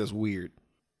 I feel like that's weird.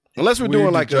 Unless we're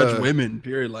doing like judge women,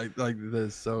 period, like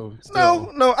this. So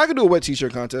still. No, I could do a wet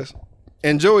t-shirt contest.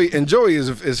 And Joey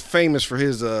is famous for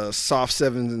his soft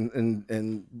sevens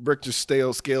and Richter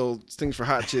scale things for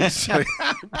hot chicks.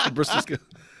 Bristol scale.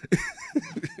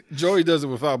 Joey does it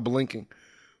without blinking.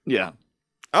 Yeah.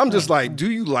 I'm just like, do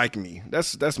you like me?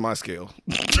 That's my scale.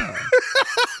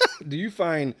 Do you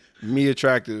find me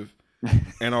attractive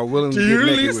and are willing to do get you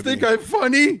naked really with think me? I'm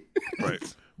funny?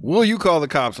 Right. Will you call the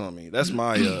cops on me? That's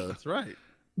my That's right.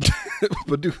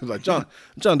 But dude, like John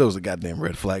Doe's a goddamn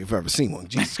red flag if I've ever seen one.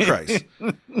 Jesus Christ.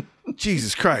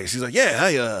 Jesus Christ. He's like, yeah,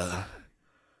 I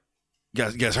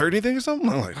you guys heard anything or something?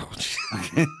 I'm like, oh geez.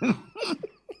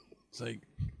 It's like,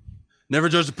 never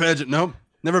judged a pageant. No,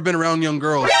 never been around young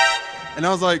girls. And I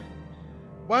was like,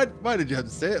 why did you have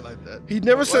to say it like that? He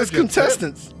never says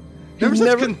contestants. Never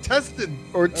says contestants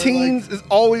or teens. He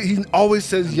always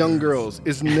says young girls.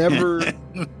 It's never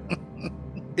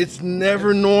it's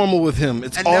never normal with him.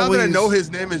 It's always. Now that I know his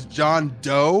name is John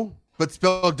Doe, but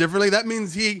spelled differently, that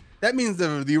means the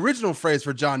original phrase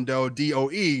for John Doe,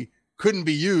 D-O-E, couldn't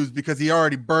be used because he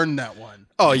already burned that one.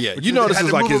 Oh yeah, you know this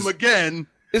is like his again.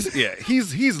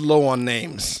 He's low on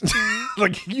names.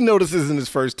 Like, you know, this isn't his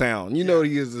first town. You know,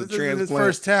 he is a transplant. His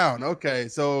first town. Okay,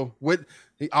 so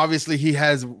obviously he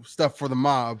has stuff for the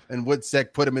mob, and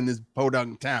Woodsec put him in this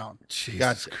podunk town.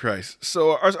 Jesus Christ.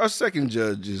 So our second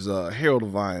judge is Harold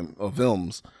Levine of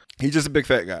Films. He's just a big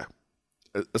fat guy.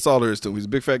 That's all there is to him. He's a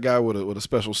big fat guy with a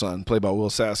special son, played by Will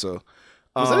Sasso.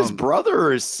 Was that his brother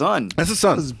or his son? That's his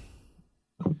son.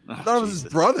 I thought it was his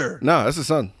brother. No, that's his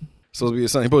son. Supposed to be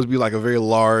his son. He's supposed to be like a very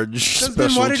large, special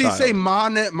then why did child. he say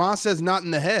Ma says not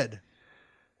in the head?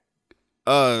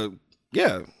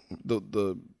 Yeah,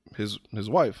 his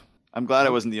wife. I'm glad I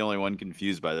wasn't the only one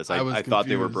confused by this. I thought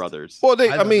they were brothers. Well,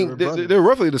 they're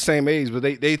roughly the same age, but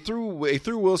they threw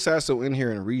Will Sasso in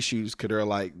here in reshoots because they're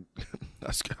like,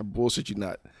 I bullshit you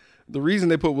not. The reason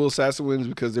they put Will Sasso in is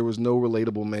because there was no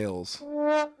relatable males,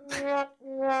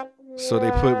 so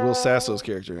they put Will Sasso's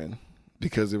character in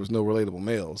because there was no relatable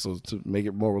males. So to make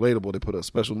it more relatable, they put a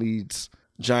special needs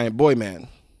giant boy man.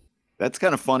 That's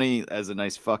kind of funny as a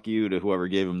nice fuck you to whoever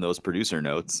gave him those producer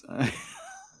notes.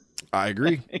 I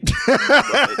agree.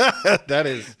 That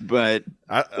is, but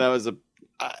that was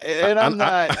I'm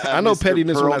not. I know Mr.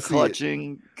 pettiness when pearl I see it.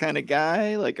 clutching kind of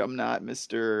guy. Like I'm not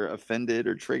Mr. Offended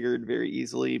or triggered very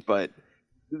easily, but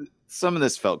some of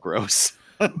this felt gross.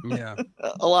 Yeah.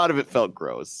 A lot of it felt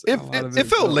gross. It lot of it it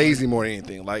felt felt lazy more than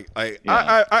anything. Like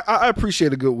Yeah. I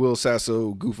appreciate a good Will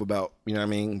Sasso goof about, you know what I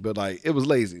mean? But like it was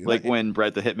lazy. Like when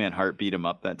Bret the Hitman Hart beat him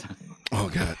up that time. Oh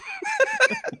God.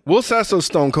 Will Sasso's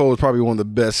Stone Cold is probably one of the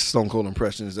best Stone Cold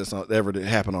impressions that's ever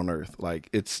happened on Earth. Like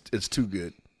it's too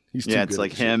good. He's too Yeah, good it's at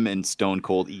like the shit. him and Stone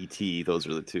Cold ET. Those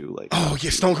are the two. Like, Oh yeah,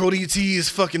 Stone Cold ET is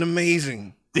fucking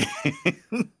amazing.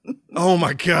 Oh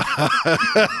my God.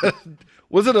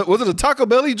 Was it a Taco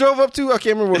Bell he drove up to? I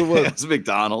can't remember what it was. it's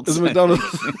McDonald's. It was McDonald's.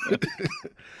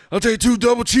 I'll take 2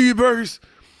 double cheeseburgers.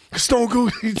 Stone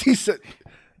Cold ET said,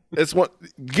 "It's one.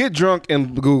 Get drunk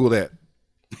and Google that.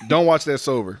 Don't watch that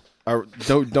sober.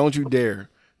 Don't you dare.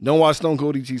 Don't watch Stone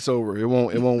Cold ET sober. It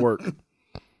won't work.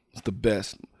 It's the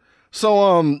best."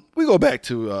 So we go back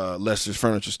to Lester's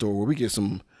furniture store where we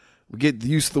get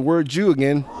used to the word Jew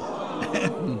again.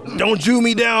 Don't Jew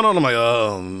me down on. I'm like,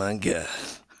 oh my God.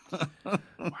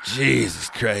 Jesus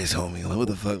Christ, homie. What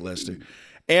the fuck, Lester?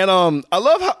 And I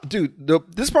love how, dude,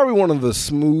 this is probably one of the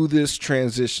smoothest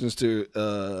transitions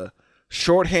to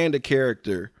shorthand a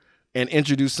character and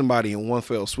introduce somebody in one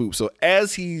fell swoop. So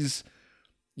as he's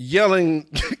yelling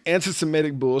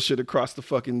anti-Semitic bullshit across the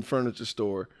fucking furniture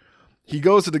store, he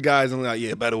goes to the guys and like,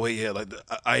 yeah, by the way, yeah, like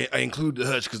I include the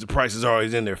hutch because the price is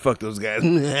always in there. Fuck those guys.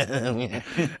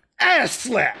 Ass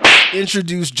slap.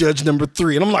 Introduce judge number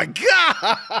 3. And I'm like,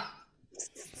 God.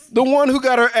 The one who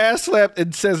got her ass slapped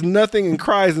and says nothing and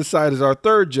cries inside is our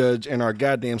third judge and our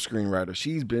goddamn screenwriter.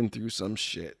 She's been through some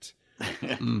shit.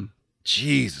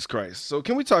 Jesus Christ. So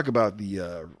can we talk about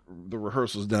the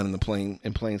rehearsals done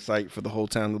in plain sight for the whole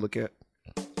town to look at?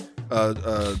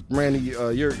 Randy,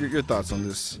 your thoughts on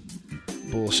this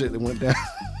bullshit that went down?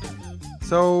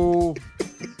 So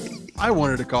I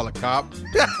wanted to call a cop.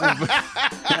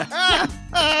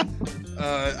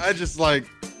 I just like,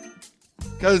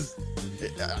 because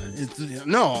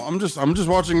I'm just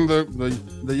watching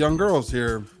the young girls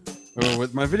here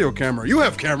with my video camera. You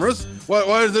have cameras.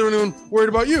 Why is anyone worried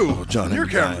about you? Oh, John, your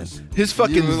cameras. His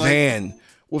fucking You, like- van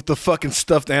with the fucking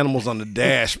stuffed animals on the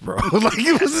dash, bro. Like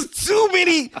it was too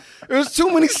many. There was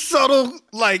too many subtle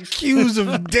like cues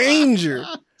of danger.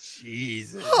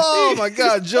 Jesus. Oh my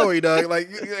God, Joey, dog. Like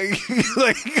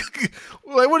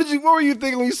what were you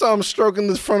thinking when you saw him stroking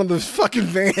the front of the fucking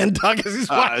van, dog? As he's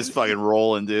I was fucking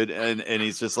rolling, dude. And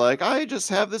he's just like, I just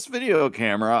have this video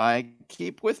camera I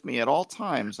keep with me at all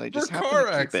times. I For just happen car to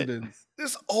keep it. accidents.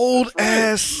 this old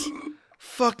ass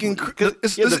fucking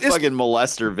The fucking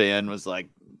molester van was like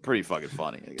pretty fucking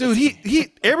funny. I guess. dude.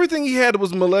 He everything he had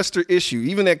was molester issue.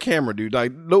 Even that camera, dude.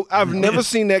 Like no, I've never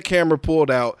seen that camera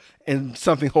pulled out and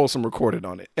something wholesome recorded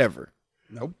on it ever.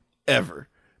 Nope. Ever.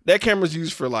 That camera's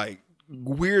used for like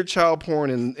weird child porn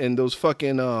and those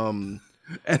fucking And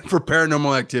for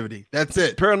Paranormal Activity. That's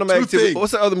it. Paranormal Two Activity. things.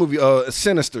 What's the other movie?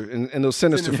 Sinister and those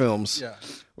Sinister films. Yeah.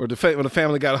 Where when the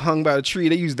family got hung by a tree,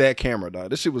 they used that camera,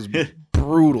 dog. This shit was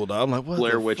brutal, dog. I'm like, what?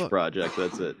 Blair the Witch fuck? Project.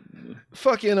 That's it.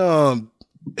 Fucking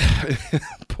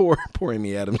poor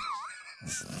Amy Adams.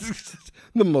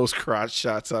 The most crotch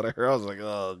shots out of her. I was like,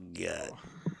 oh God.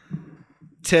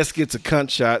 Tess gets a cunt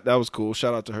shot. That was cool.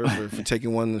 Shout out to her for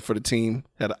taking one for the team.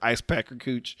 Had an ice packer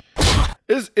cooch.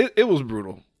 It was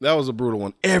brutal. That was a brutal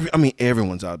one.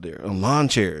 Everyone's out there on lawn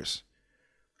chairs,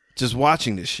 just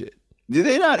watching this shit. Do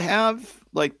they not have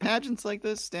like pageants like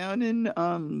this down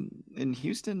in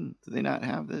Houston? Do they not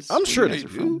have this? I'm where sure you they guys are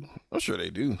do. from? I'm sure they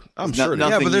do. I'm It's sure not- they Yeah,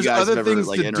 Nothing but you there's guys have other ever, things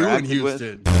like, to do in interacted with?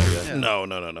 Houston. do. No.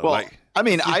 Well, Like, I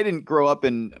mean, I didn't grow up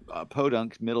in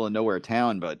Podunk, middle of nowhere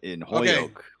town, but in Holyoke,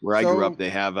 Okay, where I grew so- up, they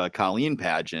have a Colleen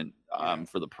pageant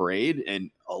for the parade, and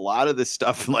a lot of this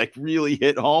stuff like really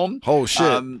hit home. oh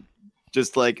shit.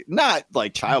 Just like not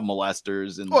like child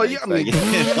molesters and Well, like, yeah, I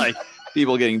mean- like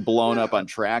people getting blown up on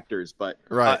tractors, but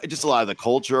Right. just a lot of the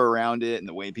culture around it and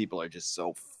the way people are just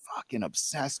so fucking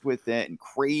obsessed with it and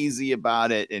crazy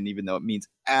about it, and even though it means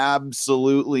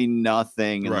absolutely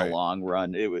nothing in Right. the long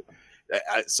run, it would.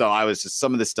 So I was just,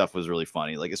 some of this stuff was really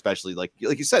funny, like especially like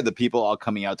you said, the people all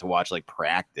coming out to watch like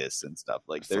practice and stuff.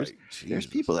 Like there's Jesus.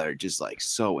 people that are just like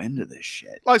so into this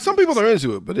shit. Like some people are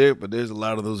into it, but there's a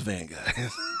lot of those van guys.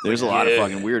 There's a lot of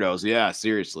fucking weirdos. Yeah,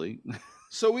 seriously.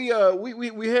 So we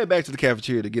head back to the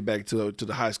cafeteria to get back to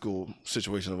the high school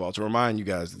situation of all, to remind you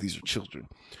guys that these are children.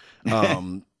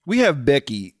 We have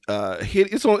Becky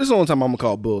it's the only time I'm gonna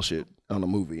call bullshit on a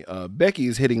movie. Becky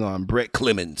is hitting on Brett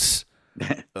Clemens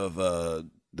of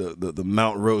the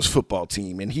Mount Rose football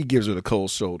team, and he gives her the cold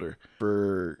shoulder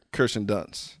for Kirsten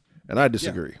Dunst, and I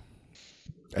disagree.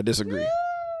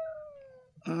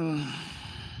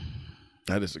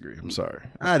 I disagree. I'm sorry.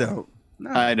 I don't.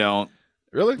 No. I don't.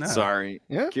 Really? No. Sorry.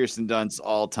 Yeah. Kirsten Dunst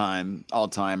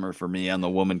all-timer for me on the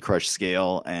woman crush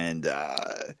scale. And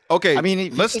Okay. I mean,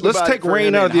 if you let's think about take it for Rain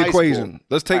him out in of the high school- equation.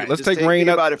 Let's take Rain think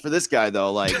out. about it for this guy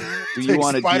though. Like, do you Take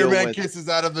want to deal Spider-Man with kisses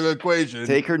out of the equation?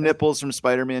 take her nipples from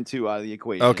Spider-Man 2 out of the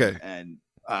equation? Okay. And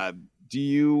do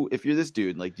you, if you're this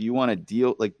dude, like, do you want to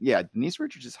deal? Like, yeah, Denise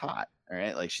Richards is hot. All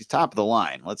right, like she's top of the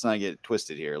line. Let's not get it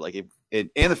twisted here. Like, and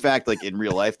the fact, like in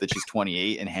real life, that she's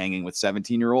 28 and hanging with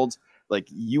 17-year-olds. Like,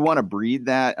 you want to breed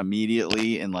that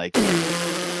immediately and like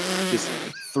just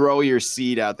throw your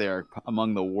seed out there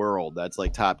among the world. That's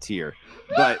like top tier.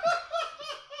 But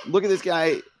look at this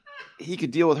guy. He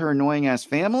could deal with her annoying ass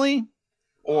family,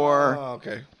 or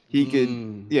Okay. he could,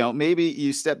 maybe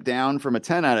you step down from a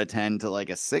 10 out of 10 to like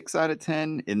a 6 out of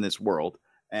 10 in this world,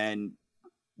 and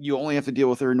you only have to deal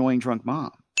with her annoying drunk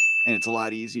mom. And it's a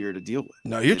lot easier to deal with.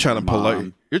 No, you're trying to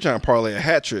parlay a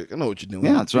hat trick. I know what you're doing.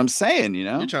 Yeah, that's what I'm saying. You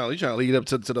know, You're trying to lead up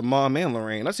to the mom and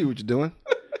Lorraine. I see what you're doing.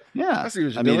 yeah, I see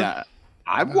what you're I doing. mean,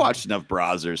 I've watched enough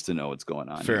browsers to know what's going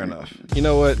on. Fair here. enough. You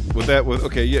know what?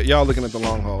 Okay, y'all looking at the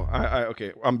long haul.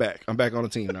 Okay, I'm back. I'm back on the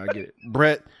team now. I get it.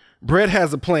 Brett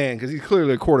has a plan because he's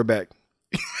clearly a quarterback.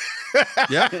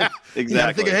 Yeah,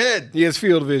 Exactly. think ahead. He has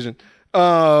field vision.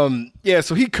 Yeah,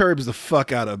 so he curbs the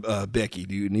fuck out of Becky,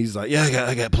 dude, and he's like, "Yeah,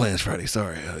 I got plans Friday.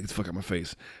 Sorry, get the fuck out of my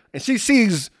face." And she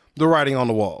sees the writing on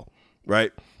the wall,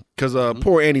 right? Because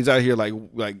poor Annie's out here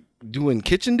like doing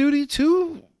kitchen duty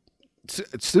too.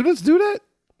 Students do that.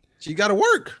 She got to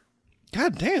work.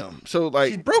 God damn. So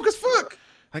She's broke as fuck.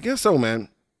 I guess so, man.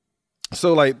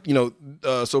 So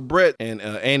so Brett and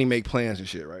Annie make plans and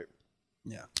shit, right?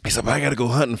 Yeah. He's like, but I got to go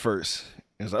hunting first.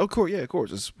 And it's like, of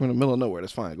course. It's in the middle of nowhere.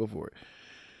 That's fine. Go for it.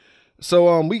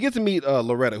 So we get to meet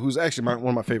Loretta, who's actually one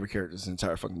of my favorite characters in the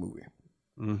entire fucking movie.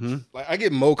 Mm-hmm. Like, I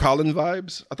get Mo Collins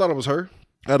vibes. I thought it was her.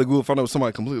 I had to Google, find out it was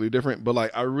somebody completely different. But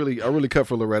like, I really cut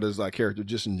for Loretta's character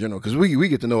just in general, because we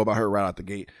get to know about her right out the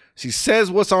gate. She says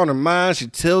what's on her mind. She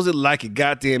tells it like it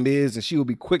goddamn is, and she will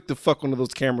be quick to fuck one of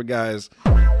those camera guys.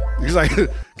 He's like, can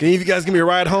any of you guys give me a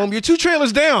ride home? You're 2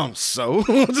 trailers down. So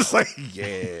just like,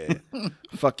 yeah.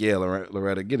 Fuck yeah,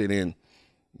 Loretta. Get it in.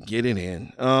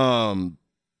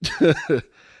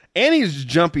 Annie's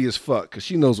jumpy as fuck because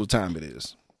she knows what time it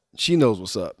is. She knows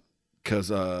what's up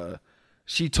because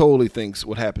she totally thinks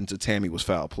what happened to Tammy was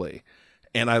foul play.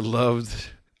 And I loved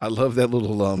that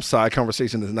little side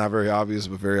conversation that's not very obvious,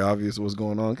 but very obvious what's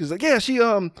going on. Because like, yeah,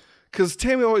 because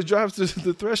Tammy always drives to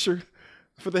the thresher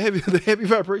for the heavy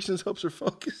vibrations, helps her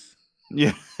focus.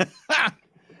 Yeah.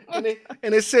 And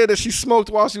they said that she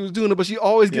smoked while she was doing it, but she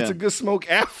always gets a good smoke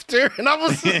after. And I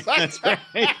was just like,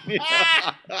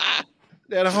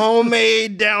 that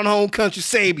homemade down home country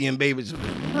Sabian, baby.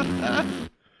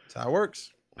 That's how it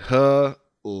works. Hilarious.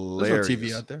 There's no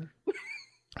TV out there.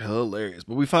 Hilarious.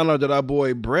 But we found out that our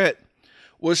boy Brett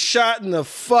was shot in the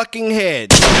fucking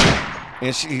head.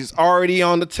 And she's already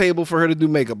on the table for her to do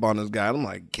makeup on this guy. I'm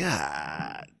like,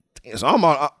 God damn. So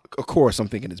of course, I'm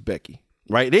thinking it's Becky,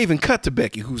 right? They even cut to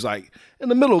Becky, who's like in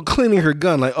the middle of cleaning her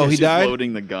gun. Like, oh, he She's died?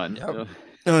 loading the gun. Yep.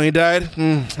 Oh, he died?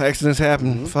 Accidents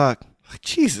happen. Fuck. Like,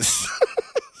 Jesus.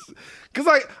 Because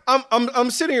like, I'm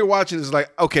sitting here watching this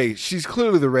like, okay, she's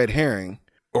clearly the red herring.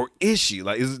 Or is she?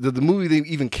 Like, did the movie they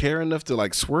even care enough to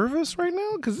like swerve us right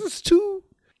now? Because it's too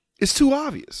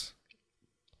obvious.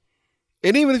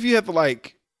 And even if you have to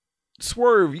like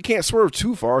swerve, you can't swerve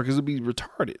too far because it'd be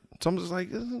retarded. So I'm just like,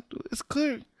 it's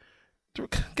clear.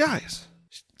 Guys,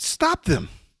 stop them.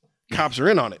 Cops are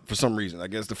in on it for some reason. I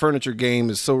guess the furniture game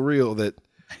is so real that,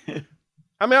 I mean,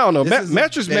 I don't know. This is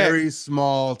Mattress a very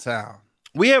small town.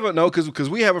 We have because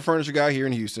we have a furniture guy here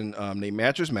in Houston named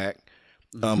Mattress Mac,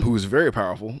 who is very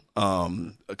powerful. I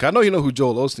know you know who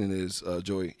Joel Osteen is,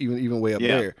 Joey, even way up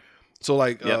there. So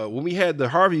like when we had the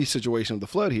Harvey situation with the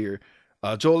flood here,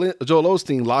 Joel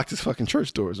Osteen locked his fucking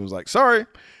church doors and was like, sorry.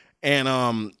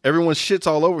 And everyone shits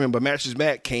all over him, but Mattress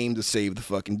Mac came to save the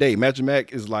fucking day. Mattress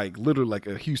Mac is like literally like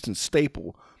a Houston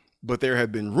staple, but there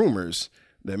have been rumors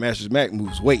that Mattress Mac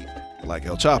moves weight like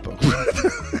El Chapo.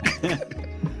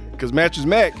 Because Mattress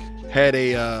Mac had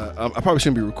I probably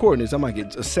shouldn't be recording this. I might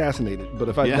get assassinated, but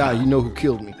if I die, you know who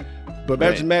killed me. But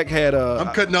Mattress Mac had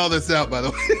I'm cutting all this out, by the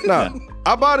way. No,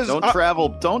 I bought his. Don't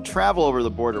travel over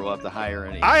the border. We'll have to hire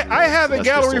any. I have a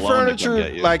gallery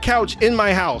furniture like couch in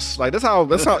my house. Like that's how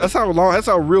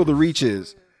real the reach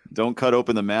is. Don't cut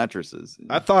open the mattresses.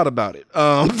 I thought about it.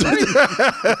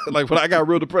 Like when I got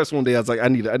real depressed one day, I was like, I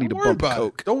need to bump about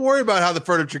coke. Don't worry about how the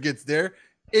furniture gets there.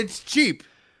 It's cheap.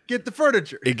 get the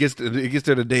furniture. It gets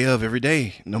there the day of every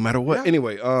day, no matter what. Yeah.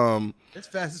 Anyway, It's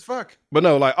fast as fuck. but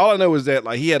no, like all I know is that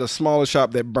like he had a smaller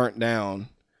shop that burnt down,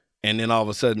 and then all of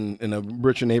a sudden in a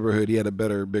richer neighborhood he had a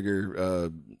better,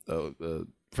 bigger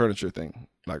furniture thing,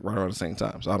 like right around the same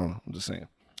time. So I don't know. I'm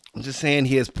just saying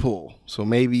he has pull. So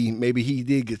maybe he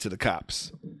did get to the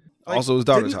cops. Like, Also, his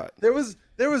daughter's hot. There was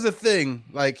a thing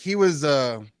like he was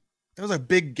there was a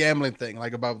big gambling thing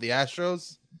like about the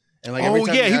Astros, and like every Oh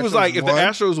time yeah, the he was Astros like, if the won,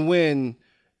 Astros win,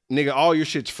 nigga, all your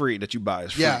shit's free that you buy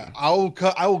is free. yeah, I will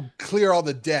clear all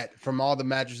the debt from all the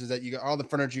mattresses that you got, all the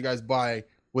furniture you guys buy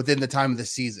within the time of the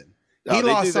season. Oh, He they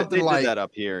lost do that- something they like did that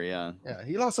up here, yeah.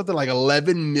 he lost something like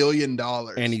 $11 million,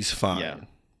 And he's fine. Yeah.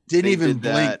 didn't they even did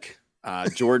that.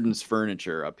 blink. Jordan's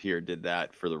Furniture up here did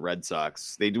that for the Red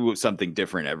Sox. They do something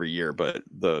different every year, but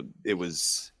it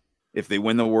was if they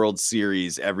win the World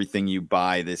Series, everything you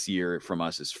buy this year from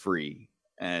us is free.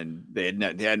 And they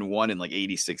hadn't won in like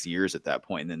 86 years at that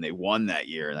point, and then they won that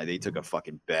year, and they took a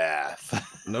fucking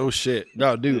bath. No shit.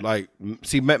 No, dude, like,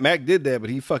 see, Mac did that, but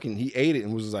he ate it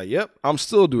and was like, yep, I'm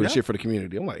still doing shit for the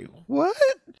community. I'm like, what?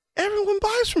 Everyone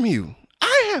buys from you.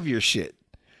 I have your shit.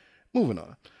 Moving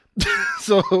on.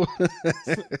 So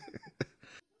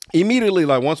immediately,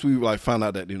 like, once we like found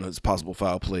out that, you know, it's possible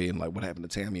foul play and like what happened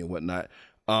to Tammy and whatnot,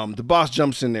 the boss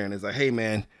jumps in there and is like, hey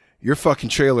man, your fucking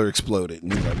trailer exploded.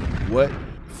 And he's like, what?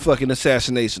 Fucking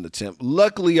assassination attempt.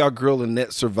 Luckily, our girl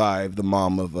Annette survived, the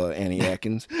mom of Annie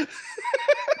Atkins.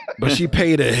 But she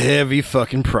paid a heavy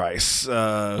fucking price. Who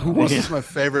was This is my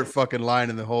favorite fucking line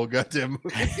in the whole goddamn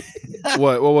movie.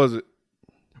 What was it?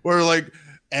 Where like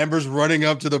Amber's running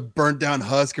up to the burnt down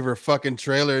husk of her fucking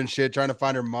trailer and shit, trying to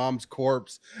find her mom's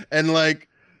corpse. And like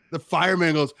the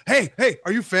fireman goes, hey,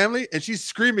 are you family? And she's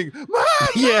screaming, Mom!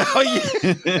 Yeah,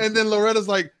 And then Loretta's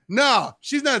like, no,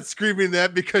 she's not screaming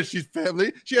that because she's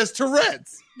family. She has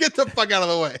Tourette's. Get the fuck out of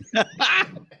the way.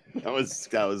 That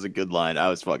was a good line. I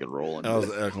was fucking rolling. That was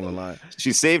an excellent line.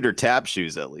 She saved her tap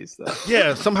shoes at least, though.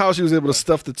 Yeah, somehow she was able to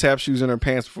stuff the tap shoes in her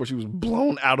pants before she was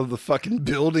blown out of the fucking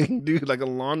building, dude, like a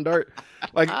lawn dart.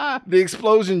 Like the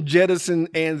explosion jettisoned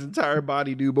Anne's entire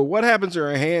body, dude. But what happens to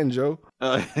her hand, Joe?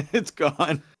 It's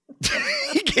gone.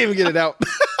 He can't even get it out.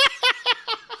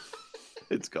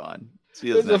 It's gone. She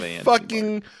doesn't There's have a hands fucking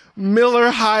anymore. Miller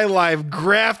High Life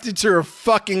grafted to her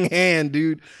fucking hand,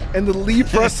 dude. And the Lee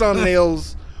press-on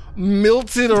nails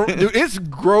melted. Dude, it's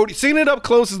gross. Seeing it up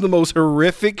close is the most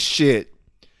horrific shit.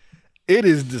 It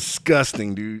is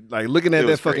disgusting, dude. Like looking at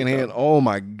that fucking hand. Though. Oh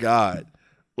my God.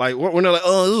 Like when they're like,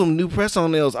 oh, those are new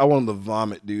press-on nails. I want them to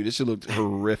vomit, dude. This shit looked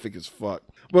horrific as fuck.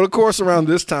 But of course, around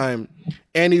this time,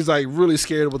 Annie's like really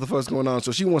scared of what the fuck's going on.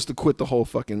 So she wants to quit the whole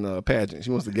fucking pageant. She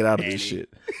wants to get out of this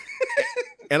shit.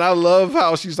 And I love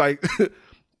how she's like,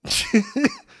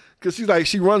 because she's like,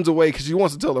 she runs away because she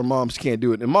wants to tell her mom she can't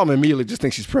do it. And mom immediately just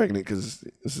thinks she's pregnant because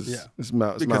it's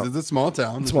a small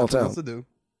town. Small town. Else to do.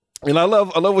 And I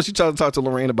love what she tried to talk to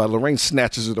Lorraine about. Lorraine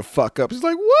snatches her the fuck up. She's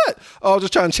like, what? Oh,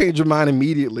 just trying to change her mind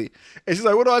immediately. And she's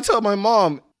like, what do I tell my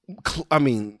mom? I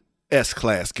mean,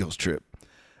 S-class guilt trip.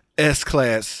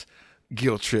 S-class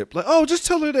guilt trip. Like, oh, just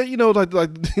tell her that, you know, like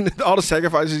all the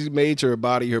sacrifices she made to her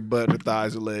body, her butt, her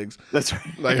thighs, her legs. That's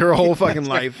right. Like her whole fucking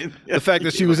life. Right. The fact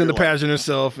that she was in the pageant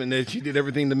herself and that she did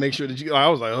everything to make sure that I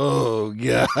was like, oh,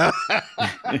 God.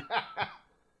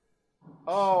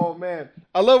 Oh, man.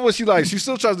 I love what she likes. She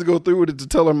still tries to go through with it to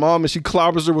tell her mom, and she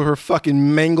clobbers her with her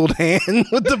fucking mangled hand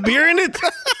with the beer in it.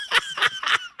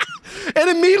 And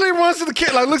immediately runs to the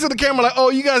camera, like looks at the camera like,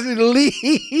 oh, you guys need to leave.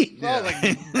 Yeah.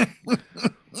 Like,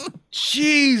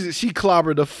 Jesus, she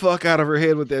clobbered the fuck out of her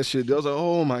head with that shit. I was like,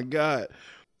 oh my God.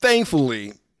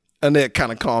 Thankfully, Annette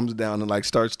kind of calms down and like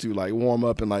starts to like warm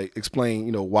up and like explain,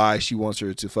 you know, why she wants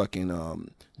her to fucking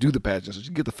do the pageant so she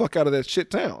can get the fuck out of that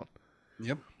shit town.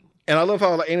 Yep. And I love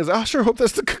how like Anna's like, I sure hope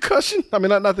that's the concussion. I mean,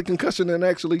 not the concussion and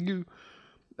actually you.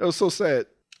 That was so sad.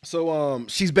 So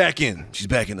she's back in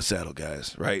the saddle,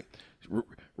 guys, right?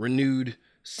 Renewed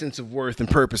sense of worth and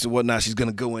purpose and whatnot. She's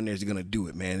gonna go in there. She's gonna do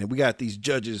it, man. And we got these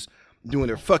judges doing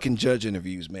their fucking judge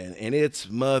interviews, man. And it's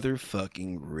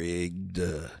motherfucking rigged.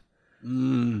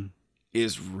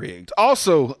 It's rigged.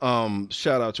 Also,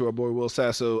 shout out to our boy Will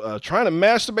Sasso trying to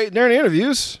masturbate during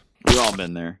interviews. We've all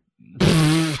been there.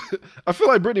 I feel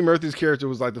like Brittany Murphy's character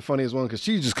was like the funniest one because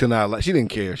she just could not, like, she didn't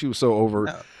care. She was so over.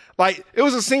 No. Like, it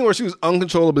was a scene where she was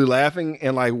uncontrollably laughing,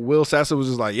 and like Will Sasso was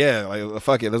just like, yeah, like,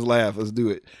 fuck it, let's laugh, let's do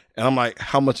it. And I'm like,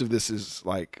 how much of this is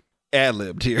like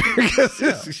ad-libbed here?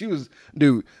 She was,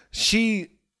 dude, she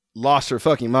lost her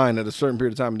fucking mind at a certain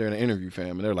period of time during an interview,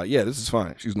 fam. And they're like, yeah, this is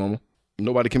fine. She's normal.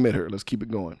 Nobody commit her. Let's keep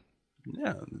it going.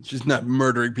 Yeah, she's not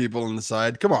murdering people on the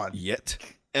side. Come on. Yet.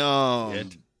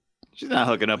 She's not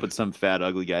hooking up with some fat,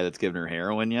 ugly guy that's giving her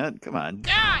heroin yet. Come on.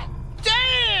 God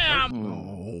damn!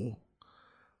 Oh,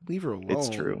 leave her alone. It's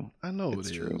true. I know It's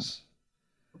it true. is.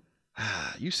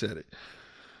 You said it.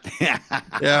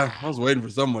 Yeah, I was waiting for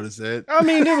someone to say it. I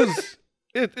mean, it was.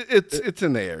 It's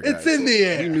in the air. It's guys. in the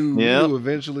air. We knew Yep.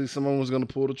 eventually someone was going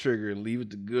to pull the trigger and leave it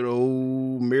to good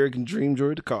old American Dream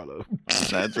Joy DiCarlo.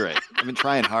 That's right. I've been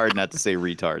trying hard not to say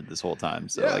retard this whole time,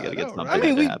 so I got to get know, something right? I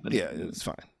mean, to happen. yeah, it's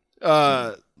fine.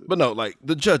 But no, like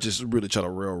the judges really try to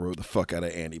railroad the fuck out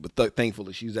of Annie, but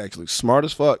thankfully she's actually smart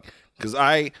as fuck. Because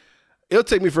it'll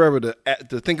take me forever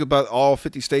to think about all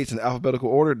 50 states in alphabetical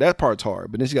order. That part's hard,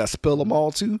 but then she got to spell them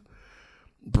all too.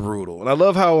 Brutal. And I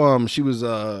love how she was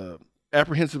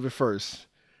apprehensive at first,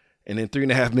 and then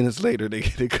 3.5 minutes later they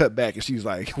cut back and she's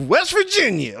like, West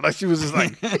Virginia. Like she was just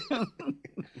like, like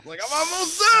I'm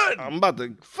almost done. I'm about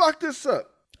to fuck this up.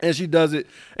 And she does it.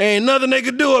 Ain't nothing they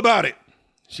could do about it.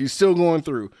 She's still going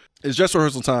through. It's dress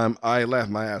rehearsal time. I laughed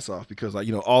my ass off because, like,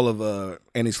 all of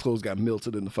Annie's clothes got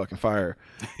melted in the fucking fire.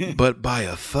 But by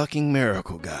a fucking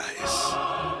miracle,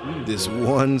 guys, this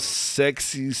one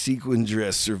sexy sequin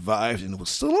dress survived and was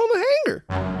still on the hanger.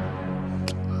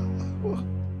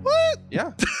 What?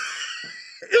 Yeah. It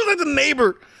was like the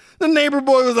neighbor. The neighbor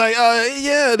boy was like,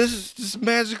 yeah, this is just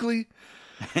magically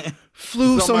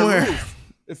flew It's on my somewhere. roof.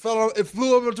 It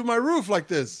flew over to my roof like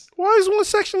this. Why is one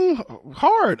section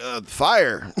hard?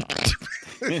 Fire.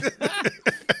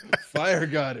 Fire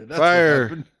got it. That's what Fire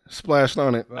happened. splashed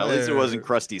on it. At least it wasn't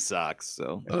crusty socks.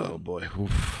 So Oh boy.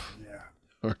 Oof. Yeah.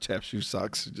 Or tap shoe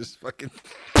socks. Just fucking.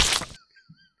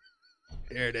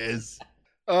 There it is.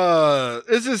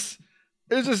 It's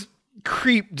just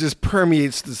creep just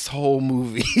permeates this whole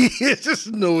movie. It's just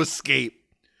no escape.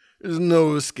 There's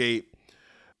no escape.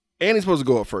 Annie's supposed to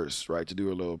go up first, right, to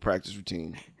do a little practice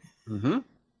routine. Mm-hmm.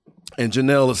 And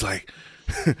Janelle is like,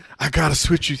 I gotta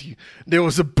switch with you. There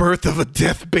was a birth of a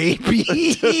deaf baby.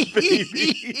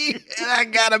 And I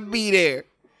gotta be there.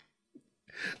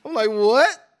 I'm like, what?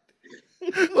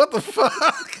 What the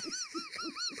fuck?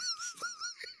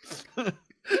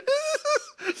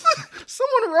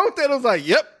 Someone wrote that. I was like,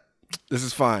 yep, this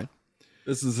is fine.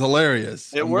 This is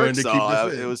hilarious. it I'm going works. to keep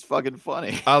this It in. was fucking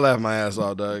funny. I laughed my ass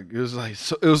off, dog. It was like,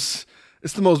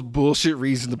 it's the most bullshit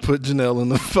reason to put Janelle in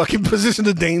the fucking position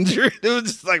of danger. It was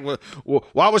just like, well,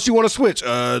 why would she want to switch?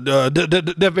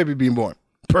 Deaf baby being born.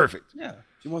 Perfect. Yeah.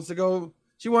 She wants to go.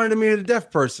 She wanted to meet a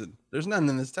deaf person. There's none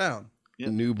in this town. Yep.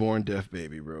 Newborn deaf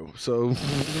baby, bro. So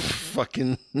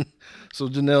fucking, so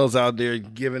Janelle's out there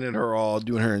giving it her all,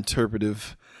 doing her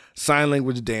interpretive sign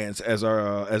language dance as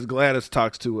Gladys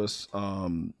talks to us,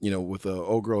 with the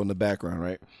old girl in the background,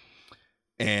 right?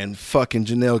 And fucking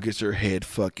Janelle gets her head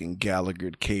fucking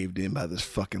Gallagher caved in by this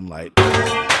fucking light,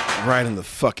 right in the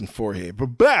fucking forehead.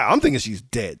 But bow, I'm thinking she's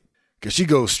dead because she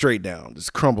goes straight down,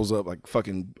 just crumbles up like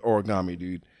fucking origami,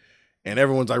 dude. And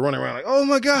everyone's like running around like, oh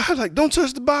my God, like don't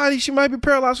touch the body. She might be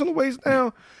paralyzed from the waist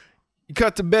down. You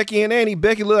cut to Becky and Annie.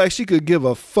 Becky looked like she could give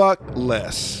a fuck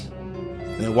less.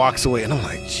 And walks away. And I'm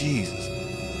like, Jesus.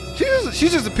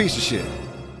 She's just a piece of shit.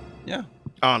 Yeah.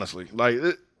 Honestly. Like,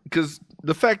 because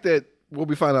the fact that we'll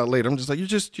be finding out later, I'm just like, you're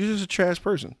just a trash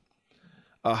person.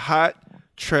 A hot,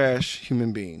 trash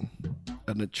human being.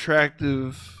 An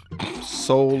attractive,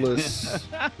 soulless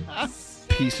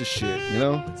piece of shit, you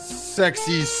know?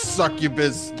 Sexy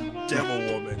succubus devil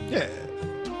woman. Yeah.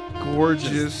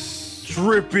 Gorgeous.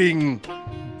 Dripping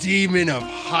demon of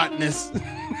hotness.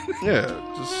 Yeah.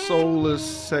 Just soulless,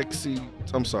 sexy.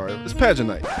 I'm sorry. It's pageant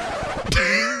night.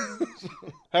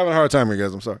 Having a hard time here,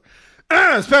 guys. I'm sorry.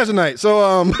 It's pageant night. So,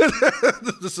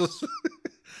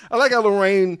 I like how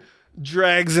Lorraine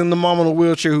drags in the mom in a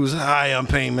wheelchair who's high on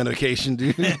pain medication,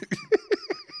 dude. And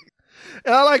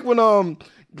I like when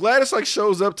Gladys like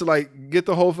shows up to like get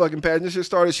the whole fucking pageant shit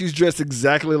started. She's dressed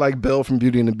exactly like Belle from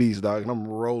Beauty and the Beast, dog. And I'm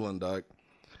rolling, dog.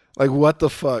 Like, what the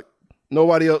fuck?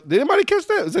 Nobody else. Did anybody catch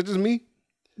that? Is that just me?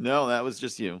 No, that was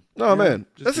just you. No, man.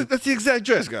 That's the exact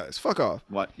dress, guys. Fuck off.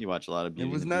 What you watch a lot of It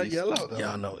Beauty was and the not Beast. yellow, though.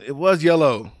 Yeah, I know. It was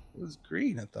yellow. It was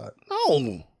green, I thought.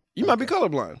 No. You might be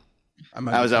colorblind.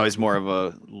 I was always more of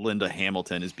a Linda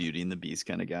Hamilton as Beauty and the Beast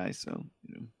kind of guy. So,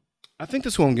 I think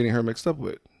that's who I'm getting her mixed up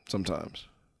with sometimes.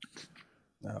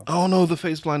 No. Oh no, the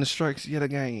face blindness strikes yet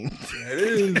again. There it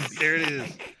is. There it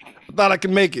is. I thought I could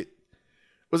make it.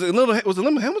 Was it Linda Hamilton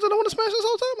I want to smash this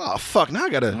whole time? Oh fuck, now I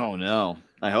gotta. oh no,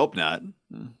 I hope not.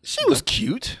 She was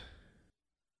cute.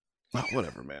 Oh,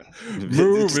 whatever, man. It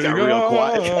just got Moving real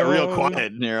quiet. Got on. real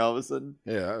quiet in here all of a sudden.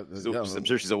 Yeah, I'm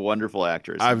sure she's a wonderful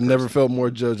actress. I've never felt more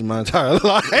judged in my entire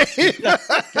life.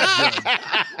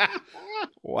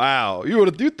 Wow, you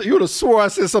would have swore I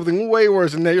said something way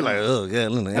worse than that. You're like, oh yeah,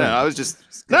 Linda Hamilton. I was just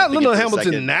Not Linda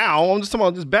Hamilton now. I'm just talking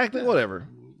about just back then. Whatever.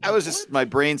 My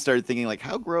brain started thinking like,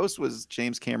 how gross was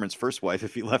James Cameron's first wife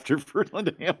if he left her for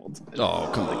Linda Hamilton?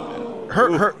 Oh, come on,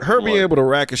 man. Her being able to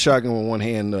rack a shotgun with one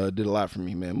hand did a lot for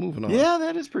me, man. Moving on. Yeah,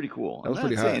 that is pretty cool. That was I'm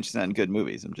pretty not saying hot. she's not in good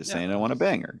movies. I'm just saying I want to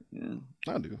bang her. Yeah.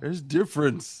 I do. There's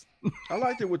difference. I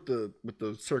liked it with the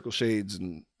circle shades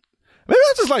and maybe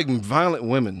I just like violent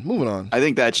women. Moving on. I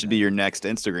think that should be your next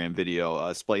Instagram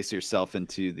video. Splice yourself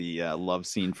into the love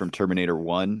scene from Terminator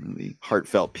 1. The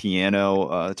heartfelt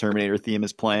piano Terminator theme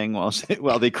is playing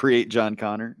while they create John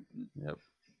Connor. Yep.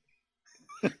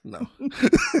 No.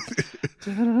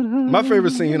 My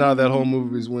favorite scene out of that whole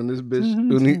movie is when this bitch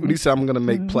when he said I'm gonna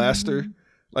make plaster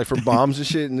like for bombs and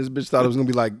shit, and this bitch thought it was gonna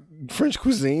be like French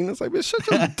cuisine. It's like, bitch, shut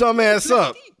your dumb ass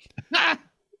up.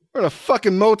 We're in a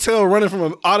fucking motel running from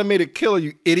an automated killer,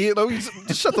 you idiot. Like,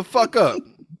 just shut the fuck up.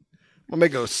 I'm gonna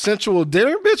make a sensual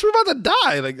dinner, bitch. We're about to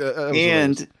die. Like,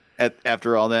 and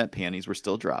after all that, panties were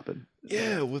still dropping.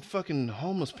 Yeah, with fucking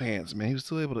homeless pants, man. He was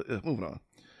still able to. Moving on.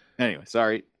 Anyway,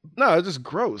 sorry. No, it's just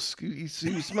gross. He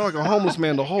smelled like a homeless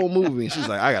man the whole movie. And she's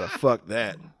like, I gotta fuck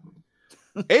that.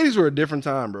 80s were a different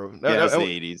time, bro. That was the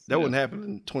 80s. That wouldn't happen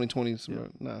in 2020.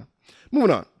 Nah.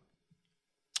 Moving on.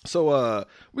 So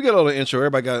we got all the intro.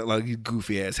 Everybody got like these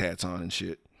goofy ass hats on and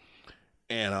shit.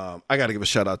 And I got to give a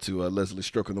shout out to Leslie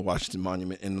stroking the Washington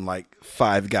Monument and like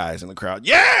 5 guys in the crowd.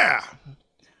 Yeah,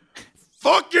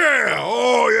 fuck yeah!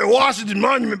 Oh yeah, Washington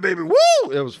Monument, baby.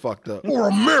 Woo! It was fucked up. For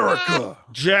America.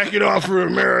 Jack it off for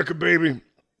America, baby.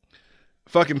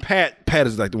 Fucking Pat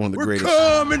is like one of the We're greatest.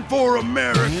 coming for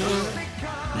America.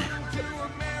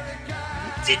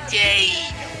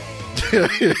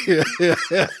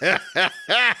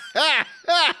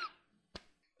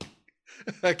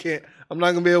 I can't. I'm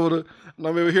not gonna be able to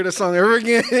hear that song ever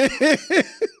again.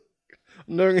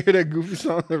 I'm never gonna hear that goofy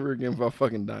song ever again if I'm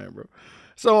fucking dying, bro.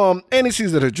 So Annie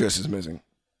sees that her dress is missing.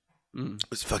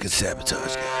 It's fucking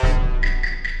sabotage, guys.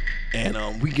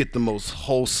 And we get the most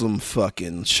wholesome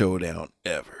fucking showdown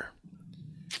ever.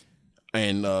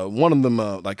 And one of them,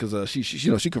 cause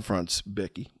she confronts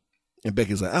Becky, and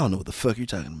Becky's like, I don't know what the fuck you're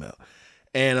talking about.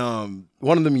 And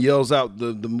one of them yells out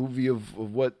the movie of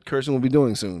what Kirsten will be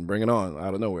doing soon, Bring It On,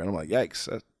 out of nowhere. And I'm like, yikes,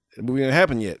 that movie didn't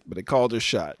happen yet, but they called her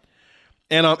shot.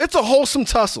 And it's a wholesome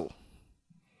tussle.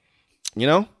 You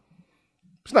know?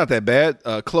 It's not that bad.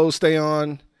 Clothes stay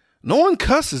on. No one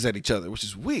cusses at each other, which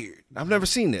is weird. I've never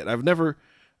seen that. I don't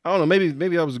know,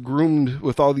 maybe I was groomed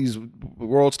with all these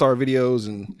World Star videos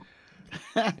and,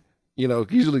 you know,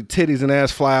 usually titties and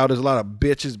ass fly out. There's a lot of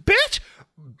bitches. Bitch!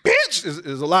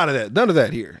 There's a lot of that. None of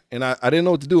that here. And I didn't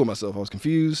know what to do with myself. I was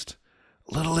confused,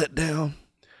 a little let down.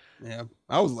 Yeah,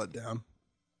 I was let down.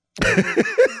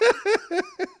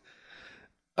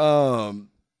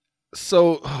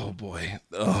 So, oh boy.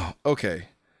 Oh, okay.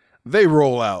 They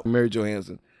roll out Mary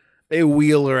Johansson. They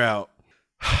wheel her out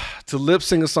to lip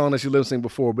sing a song that she lip synced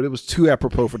before, but it was too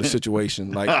apropos for the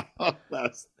situation. Like that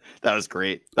was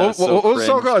great. What was the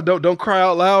song called? Don't Cry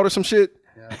Out Loud or some shit?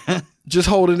 Yeah. Just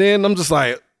hold it in. I'm just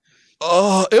like,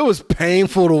 oh, it was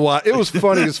painful to watch. It was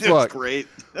funny as fuck. It was great.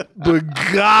 But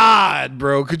God,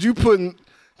 bro, could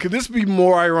this be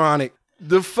more ironic?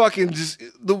 The fucking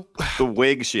the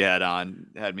wig she had on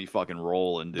had me fucking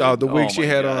rolling, dude. Oh, the wig she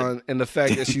had on, and the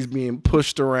fact that she's being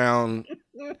pushed around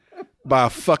by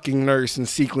a fucking nurse in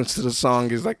sequence to the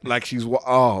song is like she's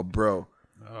bro.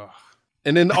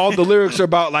 And then all the lyrics are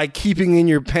about like keeping in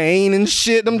your pain and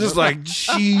shit. I'm just like,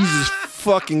 Jesus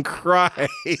fucking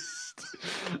Christ.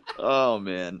 Oh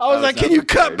man. I was like, can you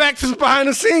cut back to behind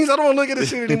the scenes? I don't want to look at this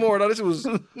shit anymore. No, this was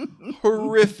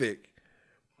horrific.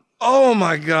 Oh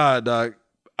my God, dog.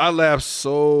 I laughed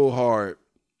so hard.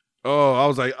 Oh, I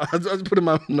was like, I was putting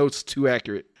my notes too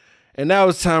accurate. And now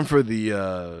it's time for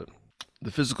the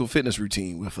physical fitness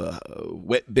routine with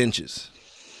wet benches.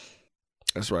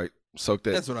 That's right. Soak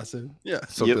that. That's what I said. Yeah.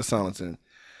 Soak that silence in.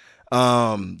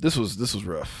 This was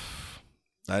rough.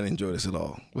 I didn't enjoy this at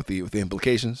all. With the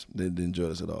implications, didn't enjoy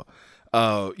this at all.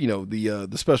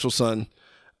 The special son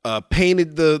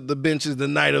painted the benches the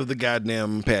night of the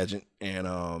goddamn pageant,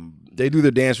 and they do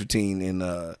their dance routine,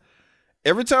 and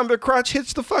every time their crotch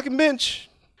hits the fucking bench,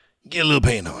 get a little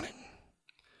paint on it.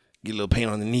 Get a little paint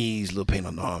on the knees, a little paint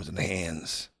on the arms and the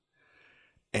hands.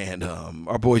 And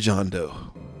our boy John Doe.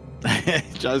 I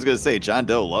was gonna say John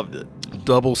Doe loved it.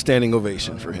 Double standing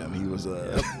ovation for him. He was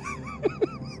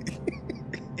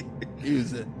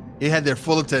he had their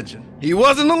full attention. He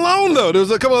wasn't alone though. There was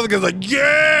a couple other guys like,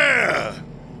 yeah.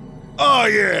 Oh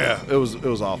yeah. It was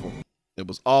awful. It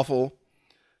was awful.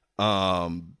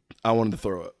 I wanted to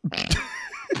throw up.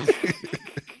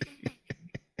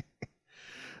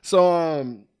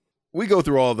 So we go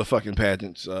through all the fucking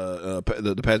pageants,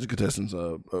 the pageant contestants,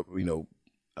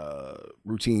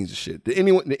 routines and shit. Did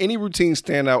any routines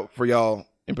stand out for y'all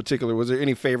in particular? Was there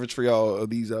any favorites for y'all of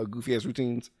these goofy ass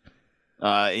routines?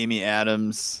 Amy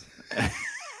Adams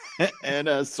and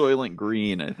Soylent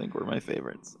Green, I think, were my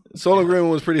favorites. Soylent Green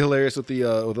was pretty hilarious with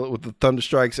the thunder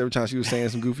strikes every time she was saying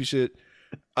some goofy shit.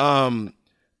 I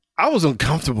was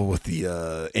uncomfortable with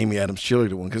the Amy Adams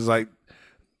cheerleader one because like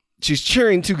she's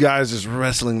cheering two guys just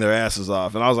wrestling their asses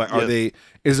off, and I was like,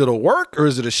 is it a work or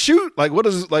is it a shoot? Like, what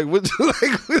is like? What,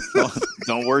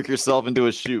 don't work yourself into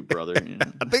a shoot, brother. Yeah.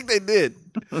 I think they did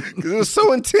because it was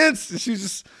so intense. She's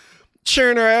just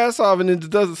cheering her ass off, and then it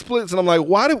does the splits, and I'm like,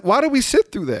 why did we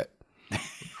sit through that?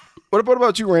 What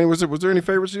about you, Randy? Was there any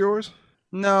favorites of yours?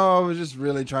 No, I was just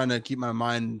really trying to keep my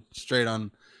mind straight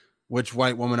on which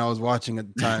white woman I was watching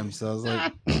at the time. So I was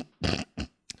like,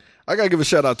 I gotta give a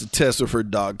shout out to Tess with her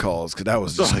dog calls because that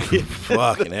was just like,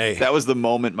 fucking hey. That was the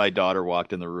moment my daughter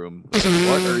walked in the room.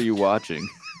 What are you watching?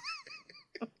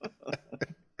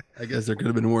 I guess there could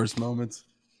have been worse moments.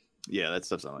 Yeah, that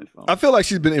stuff's on my phone. I feel like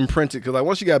she's been imprinted because like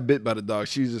once she got bit by the dog,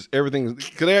 she's just everything.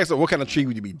 Because they asked her, what kind of treat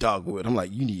would you be dog with? I'm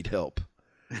like, you need help.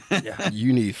 Yeah,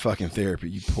 you need fucking therapy.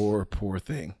 You poor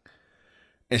thing.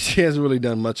 And she hasn't really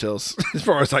done much else as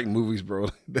far as like movies, bro.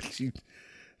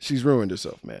 She's ruined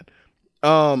herself, man.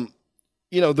 The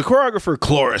choreographer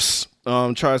Cloris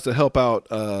tries to help out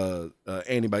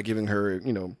Annie by giving her,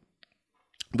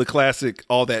 the classic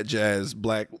all that jazz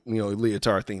black,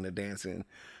 leotard thing to dance in.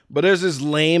 But there's this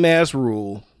lame ass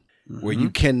rule where you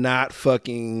cannot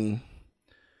fucking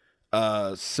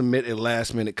submit a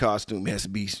last minute costume. It has to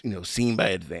be, seen by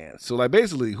advance. So like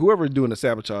basically whoever's doing the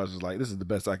sabotage is like, this is the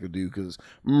best I could do because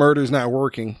murder's not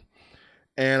working.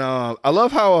 And I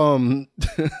love how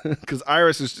because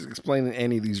Iris is just explaining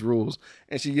Annie these rules,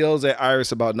 and she yells at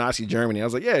Iris about Nazi Germany. I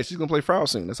was like, yeah, she's gonna play Frau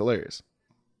soon. That's hilarious.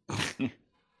 Hang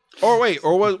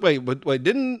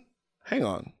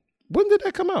on. When did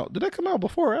that come out? Did that come out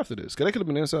before or after this? Because that could have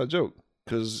been an inside joke.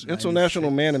 Because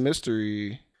International Man of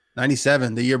Mystery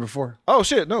 97, the year before. Oh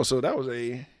shit, no. So that was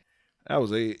a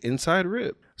inside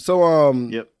rip. So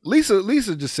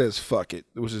Lisa just says fuck it,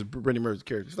 which is Brittany Murphy's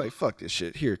character. She's like, fuck this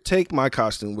shit. Here, take my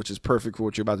costume, which is perfect for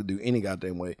what you're about to do any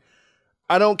goddamn way.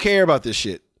 I don't care about this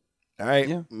shit. All right.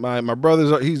 Yeah. My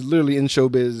brother's he's literally in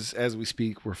showbiz as we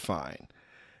speak. We're fine.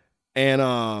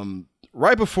 And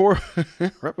right before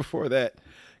that,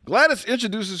 Gladys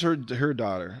introduces her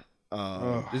daughter.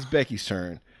 It's Becky's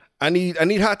turn. I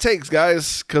need hot takes,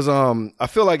 guys, because I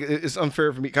feel like it's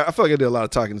unfair for me. I feel like I did a lot of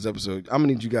talking this episode. I'm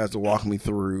gonna need you guys to walk me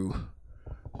through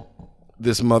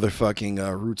this motherfucking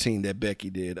routine that Becky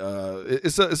did.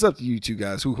 It's up to you two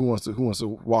guys. Who wants to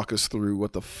walk us through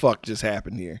what the fuck just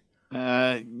happened here?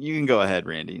 You can go ahead,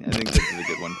 Randy. I think this is a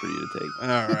good one for you to take.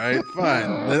 All right,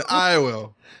 fine. Then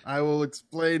I will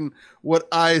explain what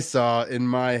I saw in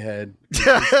my head.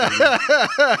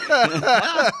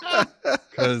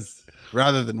 Because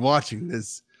rather than watching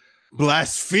this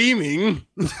blaspheming,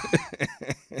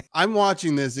 I'm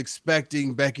watching this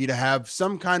expecting Becky to have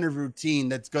some kind of routine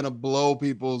that's going to blow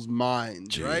people's minds,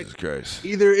 Jesus right? Christ.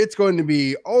 Either it's going to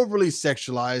be overly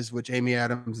sexualized, which Amy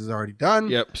Adams has already done,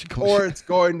 yep, or it's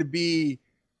going to be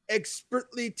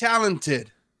expertly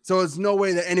talented. So there's no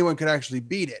way that anyone could actually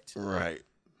beat it. Right.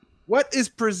 What is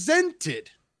presented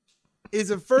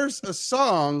is first a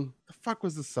song. The fuck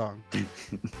was the song?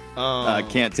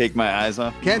 Can't Take My Eyes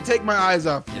Off. Can't Take My Eyes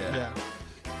Off. Yeah.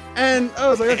 And I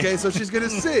was like, okay, so she's gonna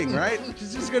sing, right?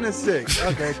 She's just gonna sing.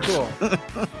 Okay, cool.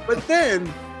 But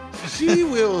then she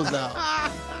wheels out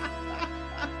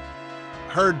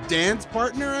her dance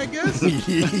partner, I guess.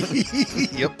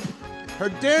 Yep. Her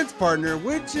dance partner,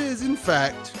 which is in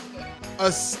fact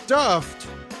a stuffed,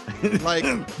 like,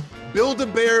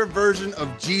 Build-A-Bear version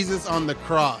of Jesus on the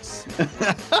cross.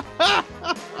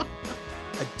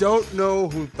 I don't know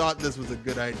who thought this was a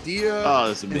good idea. Oh,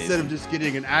 that's amazing. Instead of just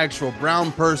getting an actual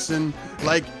brown person.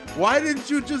 Like, why didn't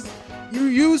you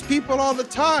use people all the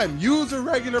time? Use a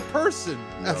regular person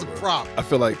as a prop. I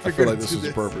feel like this was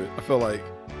appropriate. I feel like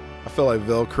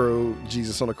Velcro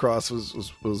Jesus on the cross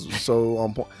was so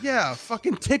on point. Yeah,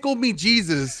 fucking Tickle Me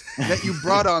Jesus that you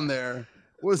brought on there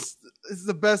is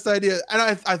the best idea. And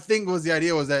I think the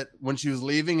idea was that when she was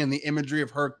leaving and the imagery of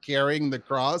her carrying the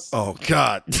cross. Oh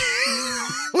God.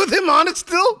 With him on it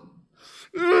still?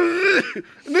 And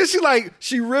then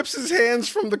she rips his hands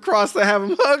from the cross to have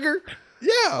him hug her.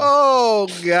 Yeah. Oh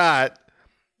God.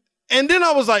 And then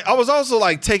I was also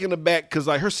like taken aback because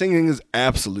like her singing is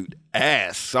absolute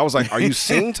ass. So I was like, are you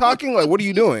sing talking? Like, what are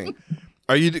you doing?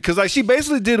 Because like she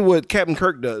basically did what Captain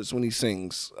Kirk does when he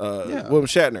sings, William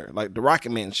Shatner, like the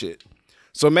Rocket Man shit.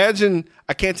 So imagine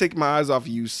I can't take my eyes off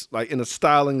you, like in a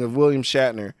styling of William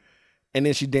Shatner, and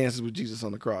then she dances with Jesus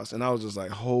on the cross, and I was just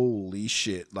like, holy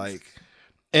shit, like,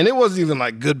 and it wasn't even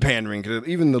like good pandering because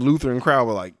even the Lutheran crowd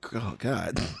were like, oh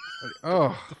God, Oh,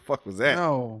 what the fuck was that?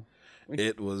 no.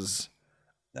 It was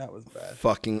That was bad.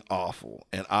 fucking awful,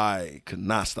 and I could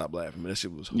not stop laughing. But that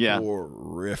shit was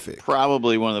horrific.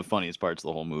 Probably one of the funniest parts of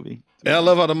the whole movie. And I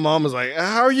love how the mom was like,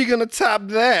 "How are you gonna top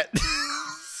that?"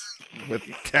 With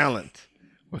talent,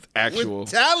 with actual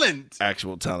talent.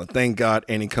 Thank God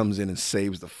Annie comes in and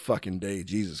saves the fucking day.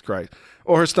 Jesus Christ,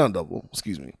 or her stunt double.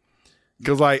 Excuse me.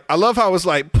 Because like I love how it's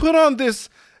like put on this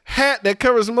hat that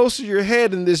covers most of your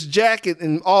head and this jacket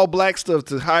and all black stuff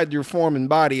to hide your form and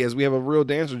body as we have a real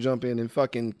dancer jump in and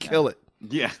fucking kill it.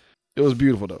 Yeah. It was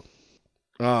beautiful though.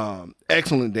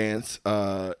 Excellent dance.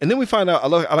 And then we find out, I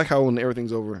like how when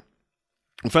everything's over,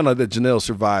 we found out that Janelle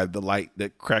survived the light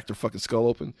that cracked her fucking skull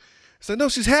open. It's like, no,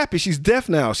 she's happy. She's deaf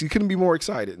now. She couldn't be more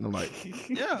excited. And I'm like,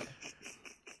 Yeah.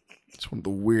 it's one of the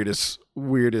weirdest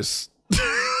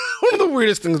one of the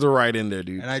weirdest things to write in there,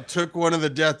 dude. And I took one of the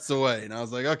deaths away, and I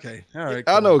was like, okay, all right.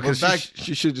 I cool. know, We're because back-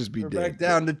 she should just be we're dead. back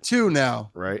down to 2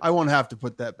 now. Right. I won't have to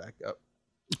put that back up.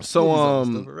 So, Movie's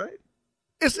almost over, right?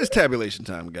 it's tabulation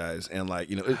time, guys, and like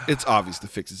it's obvious the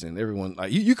fix is in. Everyone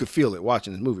like you could feel it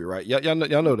watching this movie, right? Y'all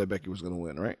know that Becky was gonna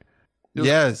win, right?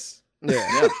 Yes.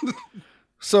 Yeah.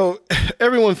 So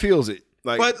everyone feels it.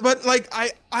 Like, But like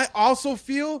I also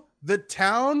feel the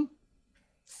town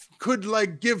could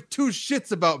like give 2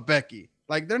 shits about Becky.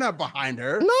 Like they're not behind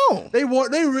her. no, They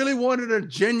really wanted a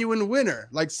genuine winner,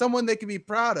 like someone they could be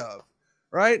proud of,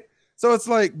 right? So it's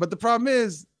like, but the problem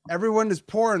is everyone is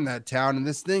poor in that town, and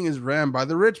this thing is ran by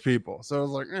the rich people. So I was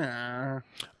like, yeah.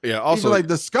 also Also, like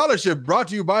the scholarship brought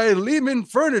to you by Lehman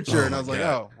Furniture, and I was like,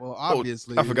 God. oh, well,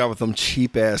 obviously, I forgot with them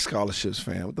cheap ass scholarships,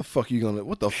 fam. What the fuck are you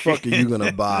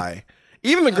gonna buy?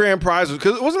 Even the grand prize was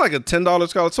because it wasn't like a $10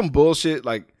 scholarship, some bullshit.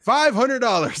 Like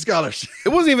 $500 scholarship. it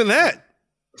wasn't even that.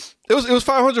 It was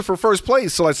 $500 for first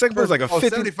place. So like second place was like a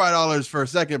 $50. $75 for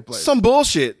second place. Some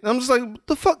bullshit. And I'm just like, what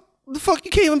the fuck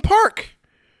you can't even park.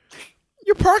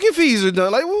 Your parking fees are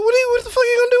done. Like, what the fuck are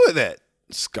you gonna do with that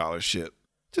scholarship?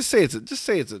 Just say it's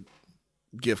a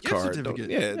gift card. certificate.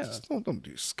 Yeah, Yeah. just don't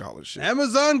do scholarship.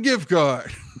 Amazon gift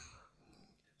card.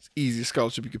 It's easy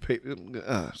scholarship you could pay.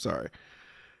 Sorry.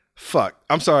 Fuck.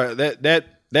 I'm sorry. That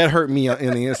hurt me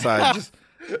in the inside. Just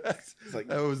like,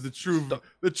 That was the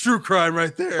true crime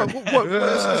right there.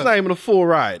 it's not even a full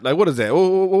ride. Like, what is that?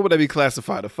 What would that be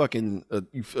classified? A fucking a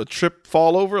trip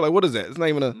fall over? Like, what is that? It's not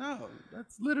even a. No,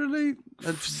 that's literally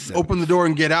open the door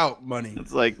and get out money.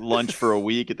 It's like lunch for a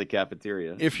week at the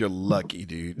cafeteria. If you're lucky,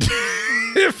 dude.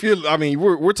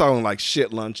 We're talking like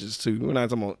shit lunches too. We're not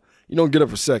talking about you don't get up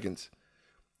for seconds.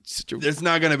 It's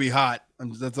not gonna be hot.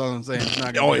 That's all I'm saying. It's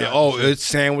not gonna be hot. It's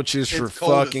sandwiches for It's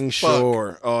cold as fucking fuck.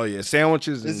 sure. Oh yeah,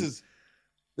 sandwiches. This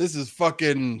is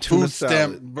fucking Tuna food stamp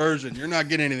salad. version. You're not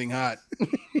getting anything hot.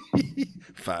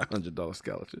 $500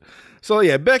 scholarship. So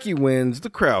yeah, Becky wins. The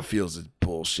crowd feels it's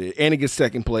bullshit. Annie gets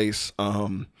second place.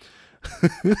 Our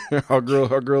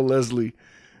girl Leslie,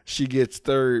 she gets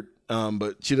third.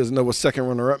 But she doesn't know what second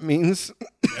runner up means.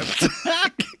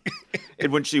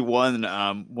 And when she won,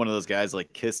 one of those guys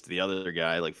like kissed the other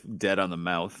guy like dead on the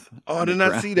mouth. Oh, I did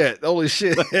not see that. Holy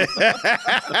shit.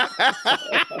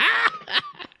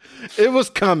 It was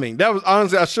coming. That was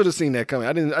honestly, I should have seen that coming.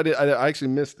 I actually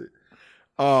missed it.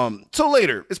 So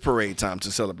later, it's parade time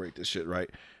to celebrate this shit, right?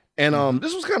 And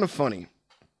this was kind of funny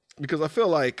because I feel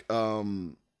like our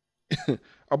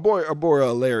boy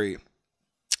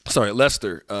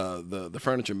Lester, the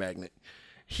furniture magnate,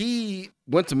 he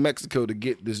went to Mexico to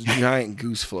get this giant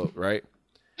goose float, right?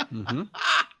 Mm-hmm.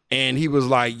 And he was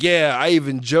like, yeah, I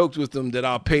even joked with them that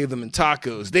I'll pay them in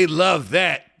tacos. They love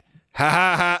that. Ha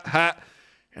ha ha ha.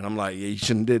 And I'm like, yeah, you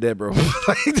shouldn't have did that, bro.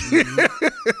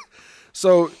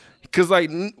 So, because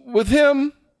like with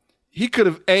him, he could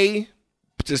have A,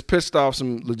 just pissed off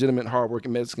some legitimate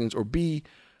hardworking Mexicans, or B,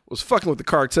 was fucking with the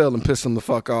cartel and pissed them the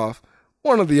fuck off.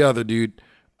 One or the other, dude.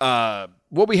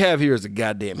 What we have here is a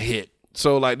goddamn hit.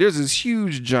 So like there's this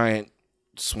huge giant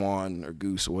swan or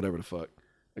goose or whatever the fuck.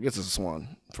 I guess it's a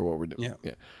swan for what we're doing.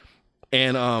 Yeah.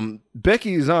 And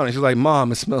Becky's on it. She's like,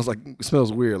 Mom, it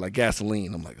smells weird, like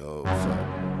gasoline. I'm like, oh fuck.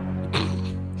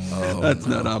 Oh, That's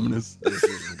not ominous. This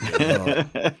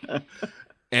isn't good.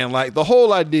 And like the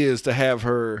whole idea is to have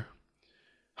her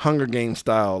Hunger Games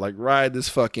style, like ride this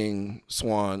fucking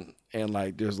swan, and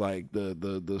like there's like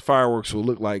the fireworks will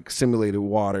look like simulated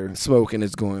water and smoke, and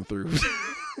it's going through.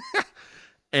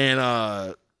 And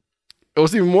It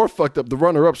was even more fucked up. The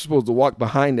runner-up's supposed to walk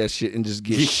behind that shit and just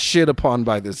get shit upon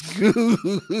by this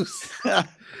goose.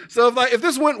 So if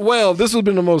this went well, this would have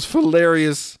been the most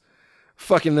hilarious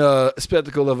fucking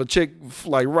spectacle of a chick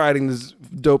like riding this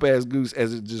dope ass goose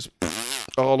as it just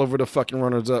all over the fucking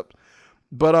runners up.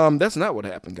 But that's not what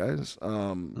happened, guys.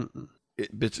 The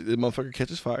motherfucker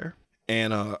catches fire,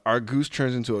 and our goose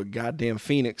turns into a goddamn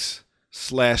phoenix /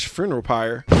 funeral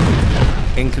pyre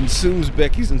and consumes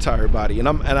Becky's entire body. And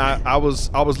I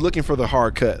was looking for the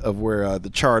hard cut of where the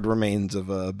charred remains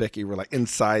of Becky were like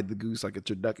inside the goose, like a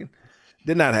turducken.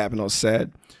 Did not happen. I was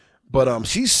sad, but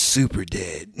she's super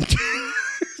dead.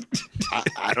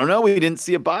 I don't know. We didn't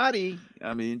see a body.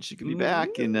 I mean, she could be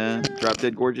back and drop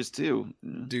dead gorgeous too.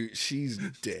 Dude, she's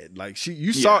dead. Like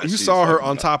you saw her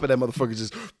on top of that motherfucker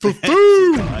just for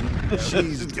food.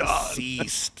 She's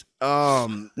deceased.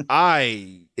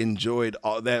 I enjoyed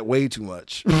all that way too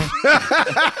much.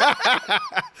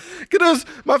 Because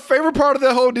my favorite part of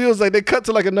that whole deal is like they cut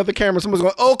to like another camera. Someone's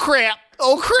going, "Oh crap!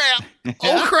 Oh crap!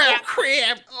 Oh crap!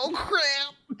 Crap! Oh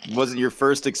crap!" Wasn't your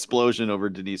first explosion over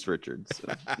Denise Richards?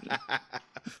 So.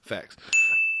 Facts.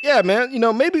 Yeah, man. You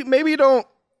know, maybe you don't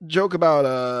joke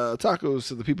about tacos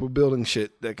to the people building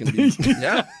shit that can be.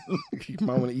 Yeah, you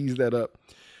might want to ease that up.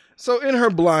 So in her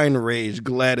blind rage,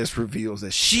 Gladys reveals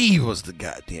that she was the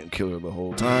goddamn killer the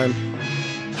whole time.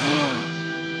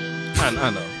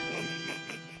 I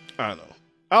know.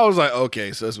 I was like,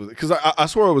 okay, so that's what, because I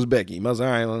swore it was Becky. I was like,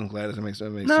 all right, well, Gladys, that makes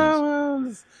sense.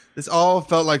 No, this all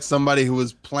felt like somebody who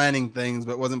was planning things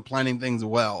but wasn't planning things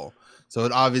well. So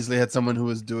it obviously had someone who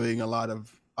was doing a lot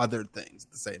of other things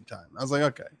at the same time. I was like,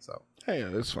 okay, so. Hey,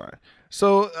 that's fine.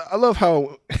 So I love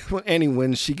how when Annie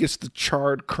wins, she gets the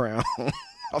charred crown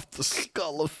off the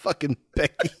skull of fucking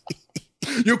Becky.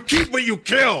 You keep what you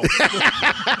kill.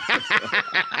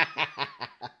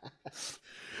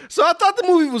 So I thought the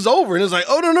movie was over, and it's like,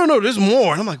 oh no, there's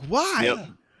more. And I'm like, why? Yep.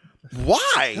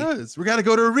 Why? Because we got to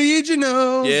go to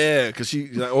regional. Yeah, because she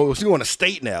won a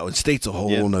state now, and state's a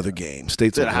whole nother game.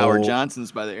 State's at a Howard whole...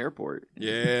 Johnson's by the airport.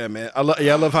 Yeah, man. I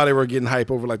love how they were getting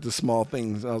hype over like the small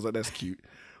things. I was like, that's cute.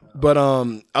 But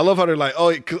I love how they're like,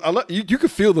 oh, cause you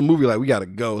could feel the movie like we gotta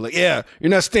go. Like, yeah, you're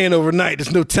not staying overnight.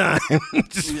 There's no time.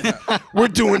 We're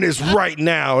doing this right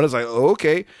now. And it's like, oh,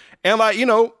 okay. And like,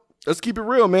 let's keep it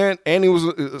real, man. Annie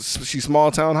she's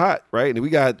small town hot, right? And we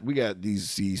got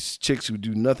these chicks who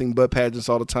do nothing but pageants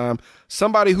all the time.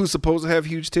 Somebody who's supposed to have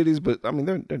huge titties, but I mean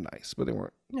they're nice, but they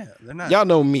weren't. Yeah, they're not. Y'all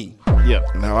know me.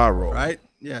 Yep. Now I roll. Right?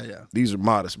 Yeah. These are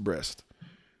modest breasts.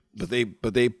 But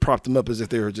they propped them up as if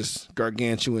they were just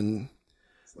gargantuan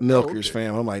milkers,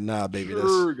 fam. I'm like, nah, baby.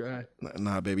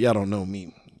 Nah, baby. Y'all don't know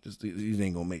me. These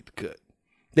ain't gonna make the cut.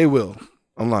 They will.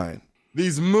 I'm lying.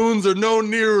 These moons are no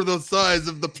nearer the size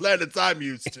of the planets I'm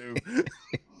used to.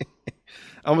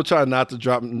 I'm gonna try not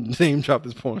to name drop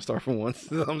this porn star for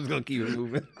once. I'm just gonna keep it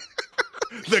moving.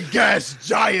 The gas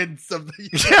giants of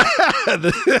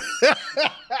the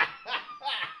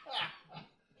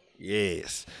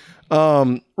Yes.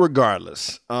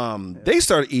 Regardless, they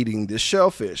started eating this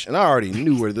shellfish, and I already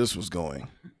knew where this was going.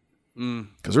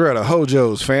 Because we're at a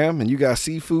Hojo's, fam, and you got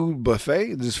seafood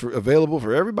buffet just available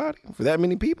for everybody, for that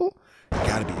many people.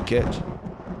 Gotta be a catch.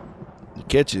 The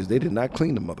catch is they did not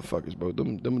clean the motherfuckers, bro.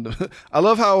 I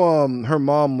love how her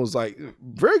mom was like,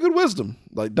 very good wisdom.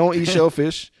 Like, don't eat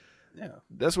shellfish. Yeah.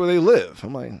 That's where they live.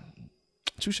 I'm like,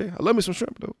 touche. I love me some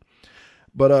shrimp, though.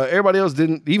 But everybody else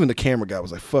didn't. Even the camera guy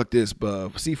was like, fuck this.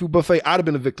 But seafood buffet, I'd have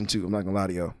been a victim, too. I'm not going to lie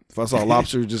to y'all. If I saw a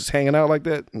lobster just hanging out like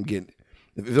that, I'm getting it.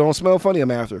 If it don't smell funny,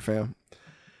 I'm after it, fam.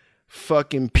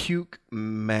 Fucking puke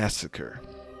massacre.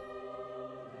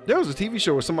 There was a TV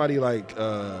show where somebody like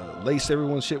laced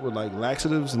everyone's shit with like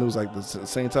laxatives, and it was like the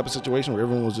same type of situation where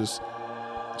everyone was just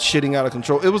shitting out of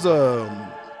control. It was I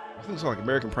think it was like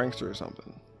American Prankster or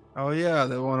something. Oh yeah,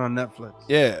 the one on Netflix.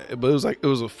 Yeah, but it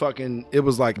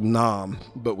was like Nom,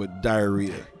 but with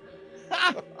diarrhea.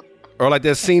 Or like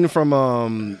that scene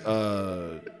from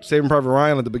Saving Private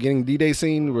Ryan at the beginning D-Day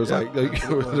scene where it's like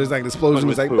there's like an explosion,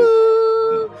 it's like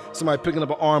somebody picking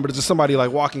up an arm, but it's just somebody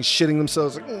like walking, shitting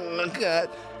themselves, like, oh my god.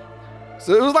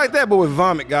 So it was like that, but with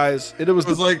vomit, guys. It was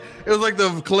like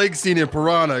the Clegg scene in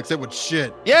Piranha, except with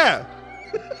shit. Yeah.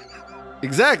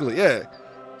 Exactly, yeah.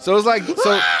 So it's like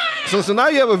so now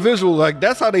you have a visual, like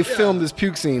that's how they filmed this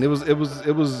puke scene. It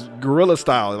was guerrilla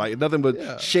style, like nothing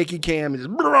but shaky cam and just.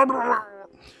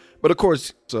 But of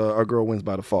course, our girl wins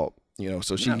by default,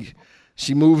 so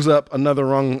she moves up another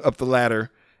rung up the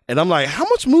ladder. And I'm like, how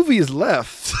much movie is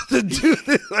left to do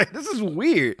this? Like, this is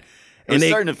weird. And it's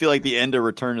starting to feel like the end of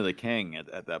Return of the King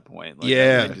at that point. Like,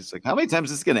 yeah. Just like, how many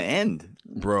times is this going to end?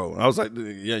 Bro, I was like,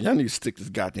 yeah, y'all need to stick this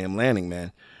goddamn landing,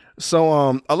 man.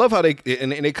 So I love how they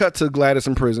and they cut to Gladys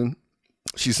in prison.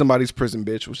 She's somebody's prison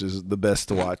bitch, which is the best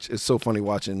to watch. It's so funny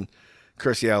watching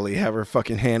Kirstie Alley have her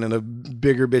fucking hand in a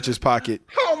bigger bitch's pocket.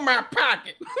 Hold my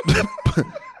pocket.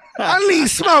 I need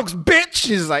smokes, bitch.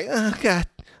 She's like, oh God,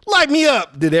 light me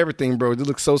up. Did everything, bro. It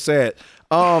looks so sad.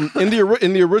 In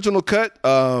the original cut,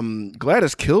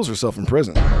 Gladys kills herself in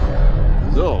prison.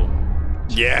 Oh,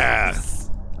 Yeah,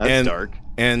 that's dark.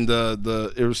 And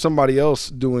it was somebody else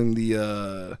doing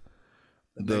the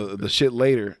shit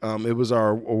later. It was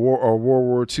our World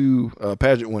War II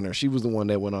pageant winner. She was the one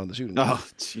that went on the shooting. Oh,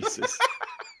 Jesus.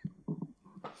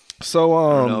 So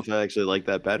I don't know if I actually like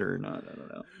that better or not. I don't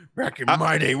know. Back in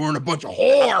my day, we're in a bunch of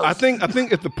whores. I think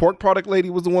if the pork product lady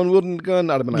was the one wielding the gun,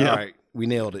 I'd have been like, all right, we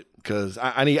nailed it. Because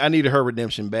I needed her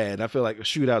redemption bad. I feel like a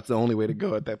shootout's the only way to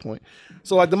go at that point.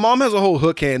 So like the mom has a whole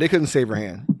hook hand. They couldn't save her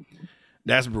hand.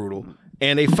 That's brutal.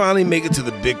 And they finally make it to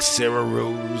the big Sarah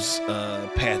Rose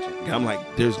pageant. And I'm like,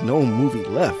 there's no movie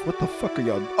left. What the fuck are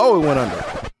y'all? Oh, it went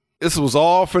under. This was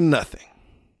all for nothing.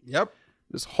 Yep.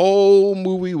 This whole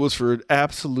movie was for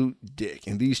absolute dick.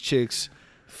 And these chicks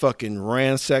fucking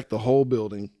ransacked the whole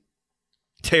building,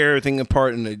 tear everything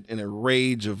apart in a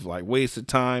rage of like wasted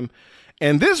time.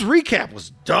 And this recap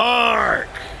was dark.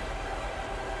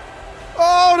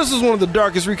 Oh, this is one of the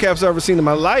darkest recaps I've ever seen in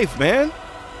my life, man.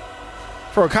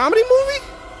 For a comedy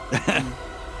movie?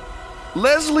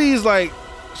 Leslie's like,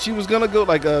 she was gonna go,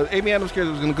 like Amy Adams'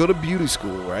 character was gonna go to beauty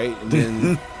school, right? And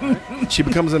then she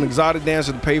becomes an exotic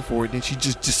dancer to pay for it, and she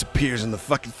just disappears in the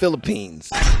fucking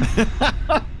Philippines.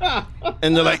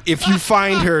 And they're like, if you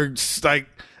find her, like,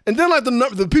 and then like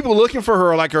the people looking for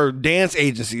her are like her dance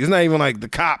agency. It's not even like the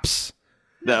cops.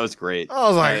 That was great. I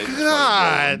was like,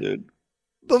 God, dude.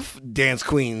 the dance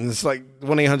queens, like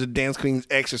 1-800 Dance Queens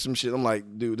X or some shit. I'm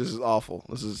like, dude, this is awful.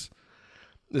 This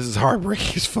is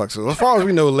heartbreaking as fuck. So as far as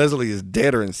we know, Leslie is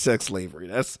dead or in sex slavery.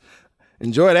 That's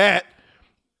enjoy that.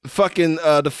 Fucking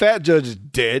the fat judge is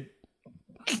dead.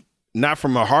 Not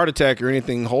from a heart attack or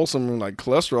anything wholesome like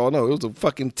cholesterol. No, it was a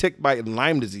fucking tick bite and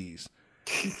Lyme disease.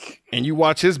 And you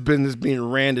watch his business being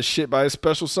ran to shit by his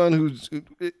special son,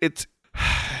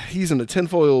 he's in a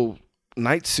tinfoil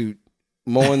night suit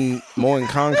mowing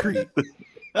concrete,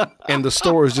 and the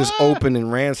store is just open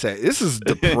and ransacked. This is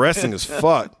depressing as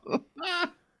fuck.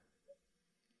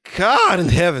 God in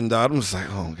heaven, dog. I'm just like,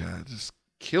 oh God, just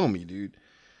kill me, dude.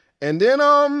 And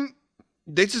then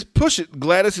they just push it.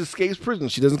 Gladys escapes prison.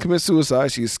 She doesn't commit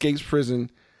suicide. She escapes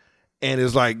prison and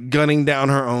is like gunning down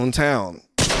her own town.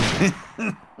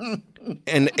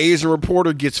 And the Asian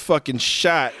reporter gets fucking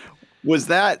shot. Was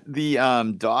that the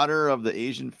daughter of the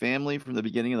Asian family from the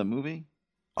beginning of the movie?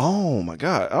 Oh my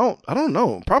God. I don't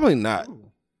know. Probably not.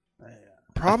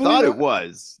 Probably I thought not. it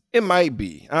was. It might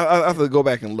be. I have to go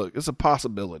back and look. It's a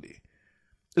possibility.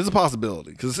 It's a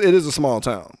possibility because it is a small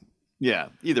town. Yeah.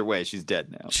 Either way, she's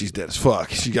dead now. She's dead as fuck.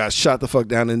 She got shot the fuck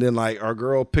down, and then like our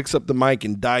girl picks up the mic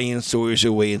and Diane Sawyer's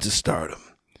her way into stardom.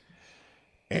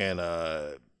 And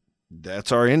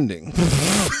that's our ending.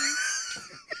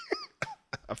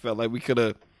 I felt like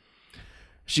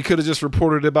she could have just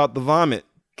reported about the vomit.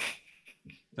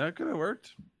 That could have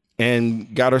worked.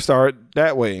 And got her started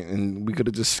that way. And we could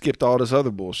have just skipped all this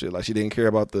other bullshit. Like she didn't care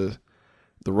about the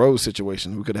Rose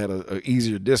situation. We could have had a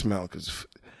easier dismount because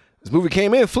this movie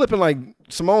came in flipping like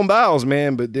Simone Biles,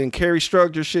 man. But then Carrie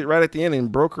shrugged her shit right at the end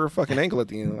and broke her fucking ankle at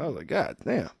the end. I was like, God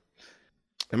damn.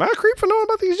 Am I a creep for knowing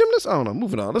about these gymnasts? I don't know.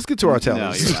 Moving on. Let's get to our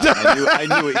talents. No, you're not.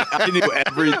 I knew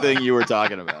everything you were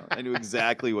talking about. I knew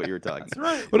exactly what you were talking about.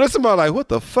 Right. Well, that's somebody like, what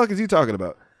the fuck is he talking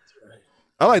about?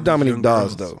 I like Dominique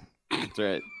Dawes, though. That's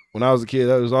right. When I was a kid,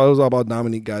 it was all about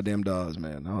Dominique goddamn Dawes,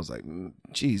 man. I was like,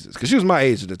 Jesus. Because she was my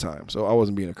age at the time, so I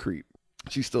wasn't being a creep.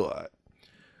 She's still hot.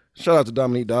 Shout out to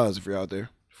Dominique Dawes if you're out there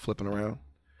flipping around.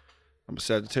 I'm a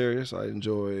Sagittarius. I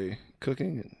enjoy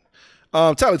cooking.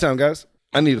 Tally time, guys.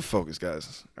 I need to focus,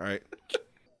 guys. All right.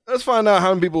 Let's find out how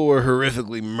many people were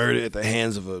horrifically murdered at the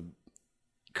hands of a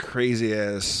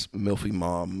crazy-ass milfy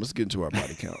mom. Let's get into our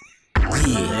body count.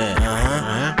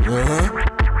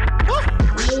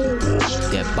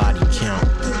 That body count.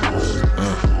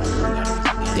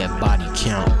 That body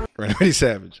count. Randy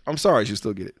Savage. I'm sorry, you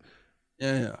still get it.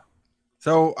 Yeah.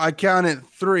 So I counted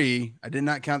 3. I did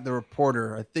not count the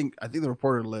reporter. I think the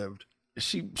reporter lived.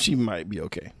 She might be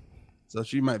okay. So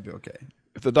she might be okay.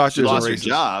 If the doctor She lost her racist.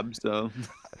 job, so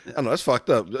I don't know, that's fucked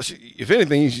up. If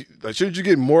anything, shouldn't you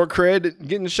get more cred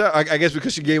getting shot? I guess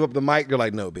because she gave up the mic, they're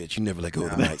like, no, bitch, you never let go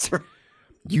of the mic.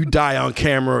 You die on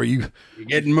camera or you... You're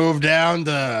getting moved down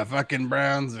to fucking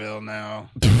Brownsville now.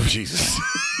 Jesus.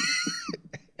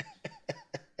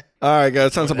 All right,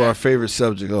 guys. Time to talk about our favorite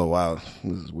subject. Oh wow,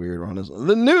 this is weird on this.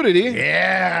 The nudity.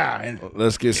 Yeah.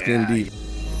 Let's get skin deep.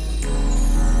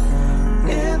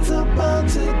 It's about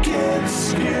to get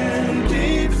skin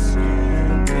deep.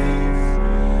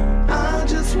 I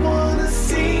just wanna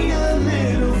see a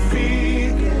little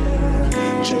feet.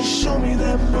 Just show me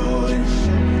that booty.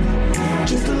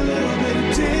 Just a little bit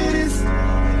of titties.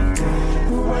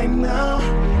 Right now,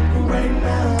 right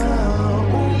now.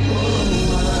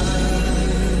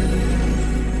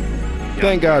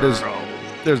 Thank God there's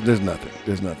nothing.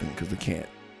 There's nothing because they can't.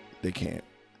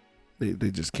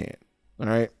 They just can't. All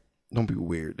right? Don't be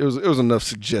weird. It was enough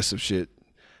suggestive shit.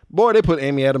 Boy, they put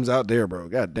Amy Adams out there, bro.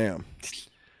 God damn.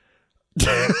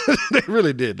 They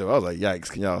really did though. I was like,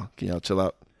 yikes, can y'all chill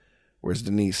out? Where's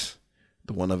Denise?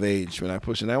 The one of age. When I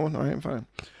pushing that one? All right, fine.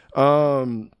 All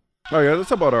right, let's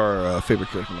talk about our favorite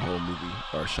character in the whole movie,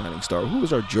 our shining star. Who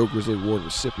was our Joe Grizzly Award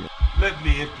recipient? Let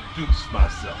me introduce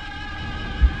myself.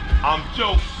 I'm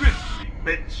Joe Grizzly,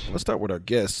 bitch. Let's start with our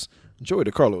guest, Joey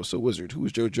DeCarlo, so Wizard. Who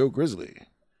is Joe Grizzly?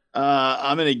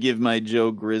 I'm gonna give my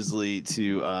Joe Grizzly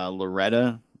to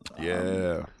Loretta.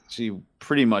 Yeah, she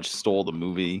pretty much stole the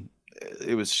movie.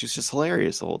 She's just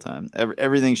hilarious the whole time.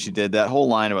 Everything she did, that whole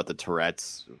line about the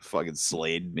Tourette's fucking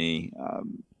slayed me.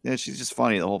 Yeah, she's just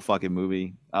funny the whole fucking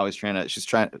movie. She's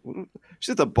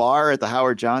at the bar at the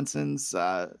Howard Johnson's.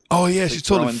 Oh yeah, she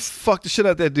told him fuck the shit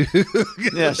out that dude.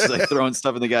 Yeah, she's like throwing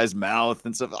stuff in the guy's mouth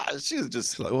and stuff. She's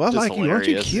just like, well, I like hilarious.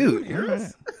 You. Aren't you cute? You're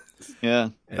right. Yeah.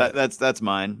 That's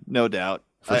mine, no doubt.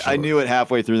 Sure. I knew it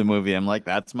halfway through the movie. I'm like,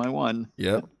 that's my one.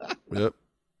 Yep. Running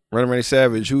Randy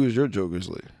Savage. Who is your Joe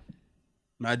Grizzly?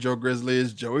 My Joe Grizzly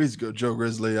is Joey's Joe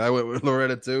Grizzly. I went with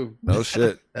Loretta too. No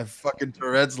shit. That fucking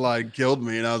Tourette's line killed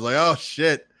me, and I was like, oh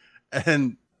shit.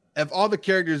 And of all the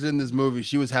characters in this movie,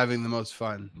 she was having the most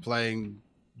fun playing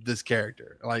this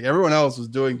character. Like everyone else was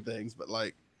doing things, but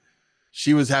like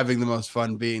she was having the most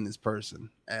fun being this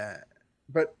person.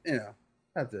 But you know,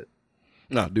 that's it.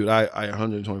 No, dude, I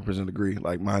 120% agree.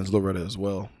 Like mine's Loretta as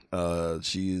well.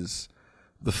 She's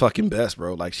the fucking best,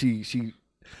 bro. Like she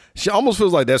almost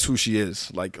feels like that's who she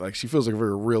is. Like she feels like a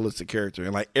very realistic character.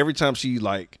 And like every time she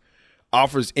like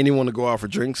offers anyone to go out for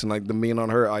drinks and like the men on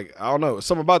her, like I don't know,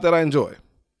 something about that I enjoy.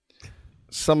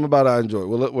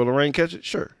 Will Lorraine catch it?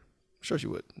 Sure she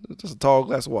would. It's just a tall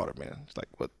glass of water, man. It's like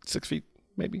what, 6 feet,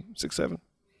 maybe 6, 7.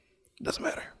 Doesn't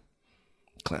matter.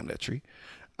 Climb that tree.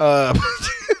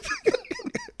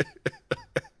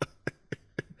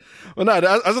 Well, no,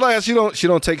 I was like, she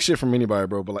don't take shit from anybody,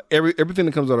 bro. But like everything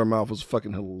that comes out of her mouth was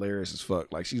fucking hilarious as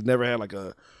fuck. Like she's never had like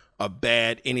a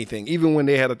bad anything. Even when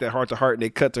they had like that heart to heart and they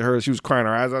cut to her, she was crying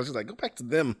her eyes out. She's like, go back to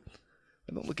them.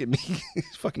 Don't look at me.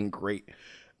 It's fucking great.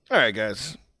 All right,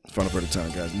 guys. Final part of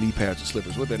time, guys. Knee pads and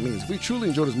slippers. What that means, if we truly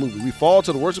enjoy this movie, we fall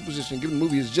to the worship position, given the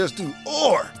movie is just due,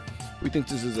 or we think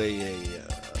this is a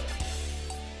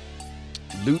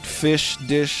loot fish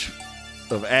dish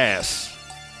of ass.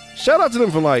 Shout out to them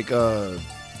for like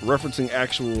referencing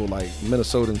actual like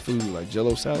Minnesotan food, like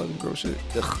Jello salad and gross shit.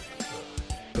 Ugh.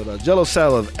 But Jello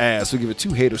salad of ass. We give it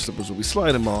 2 hater slippers where we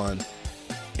slide them on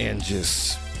and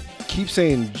just keep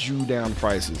saying Jew down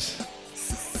prices.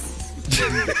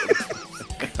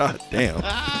 God damn.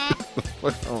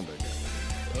 What's wrong with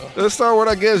that guy? Let's start with,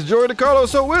 I guess, Joey DeCarlo,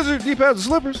 so Wizard, deep pads and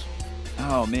slippers.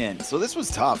 Oh man, so this was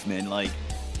tough, man. Like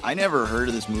I never heard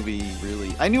of this movie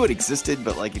really. I knew it existed,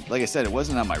 but like I said, it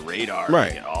wasn't on my radar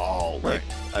right. Like, at all. Like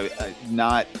I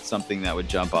not something that would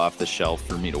jump off the shelf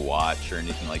for me to watch or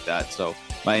anything like that. So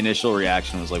my initial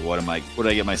reaction was like, what did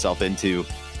I get myself into?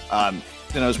 And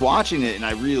I was watching it and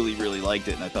I really, really liked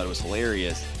it and I thought it was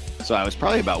hilarious. So I was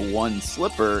probably about 1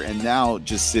 slipper, and now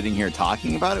just sitting here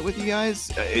talking about it with you guys,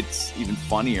 it's even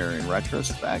funnier in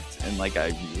retrospect. And like I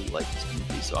really like this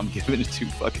movie, so I'm giving it 2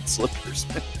 fucking slippers.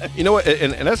 You know what?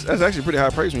 And that's actually pretty high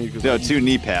praise from you. No, 2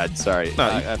 knee pads. Sorry,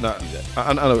 I know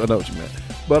what you meant.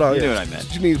 But you knew what I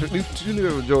meant. You need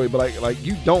to enjoy, but like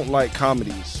you don't like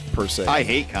comedies per se. I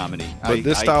hate comedy. But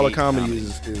this style of comedy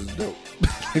is dope.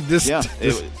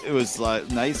 It was like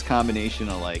nice combination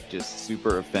of like just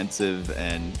super offensive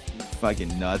and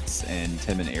fucking nuts and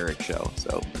Tim and Eric show.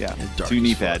 So yeah, 2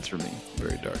 knee pads for me.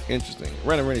 Very dark. Interesting.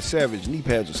 Randy Savage, knee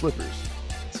pads or slippers?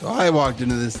 So I walked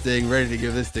into this thing ready to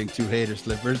give this thing 2 hater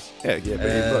slippers. Yeah,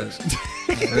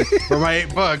 $8. For my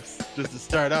 $8, just to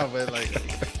start off with, like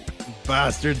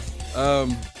bastards.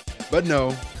 But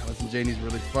no, Allison Janney's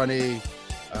really funny.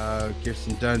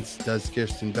 Kirsten Dunst does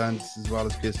Kirsten Dunst as well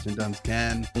as Kirsten Dunst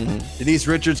can. Mm-hmm. Denise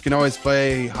Richards can always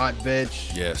play hot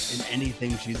bitch. Yes. In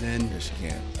anything she's in. Yes, she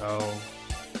can. So,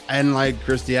 and like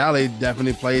Kirstie Alley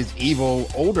definitely plays evil,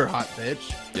 older hot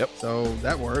bitch. Yep. So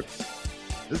that works.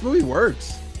 This movie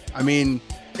works. I mean,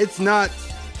 It's not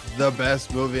the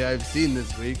best movie I've seen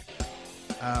this week,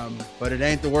 but it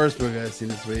ain't the worst movie I've seen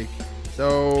this week.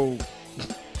 So,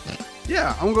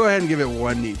 yeah, I'm gonna go ahead and give it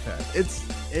 1 knee pad.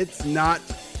 It's not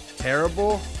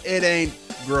terrible. It ain't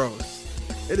gross.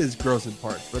 It is gross in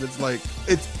parts, but it's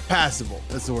passable.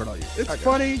 That's the word I'll use. It's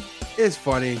funny. It's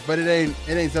funny, but it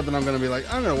ain't something I'm gonna be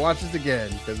like, I'm gonna watch this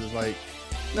again, because it's like,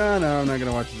 no, I'm not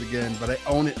gonna watch this again. But I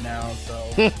own it now, so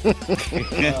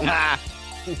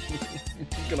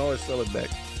You can always sell it back.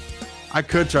 I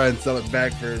could try and sell it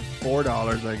back for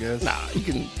 $4, I guess. Nah, you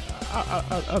can.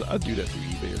 I'll do that through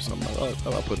eBay or something.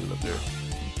 I'll put it up there.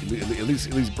 At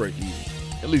least break even.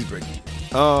 At least break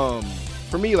even.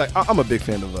 For me, like I'm a big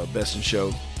fan of Best in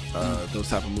Show, those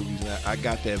type of movies, and I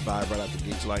got that vibe right out the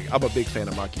gate. So like I'm a big fan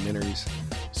of mockumentaries.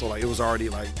 So like it was already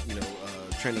like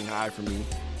trending high for me.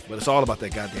 But it's all about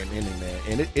that goddamn ending, man.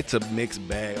 And it's a mixed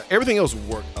bag. Everything else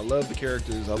worked. I love the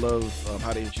characters. I love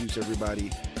how they introduced everybody.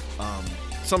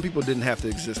 Some people didn't have to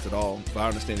exist at all, but I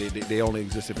understand they only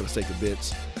existed for the sake of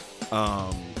bits.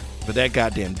 But that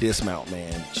goddamn dismount,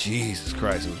 man, Jesus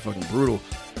Christ, it was fucking brutal.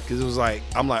 Because it was like,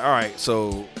 I'm like, all right,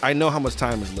 so I know how much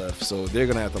time is left, so they're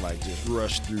gonna have to like just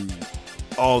rush through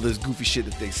all this goofy shit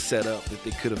that they set up that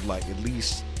they could have like at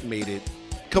least made it.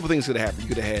 A couple things could have happened.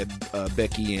 You could have had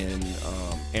Becky and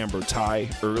Amber tie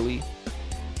early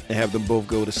and have them both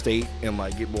go to state and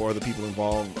like get more other people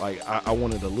involved. Like I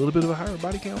wanted a little bit of a higher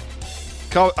body count.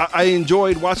 I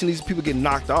enjoyed watching these people get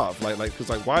knocked off. Like, cause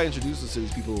like why introduce us to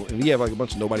these people and we have like a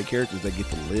bunch of nobody characters that get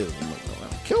to live. I'm like,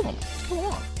 oh, kill them. Come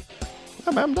on.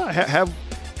 I'm not.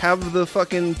 Have the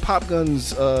fucking pop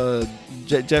guns,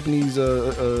 Japanese,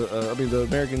 the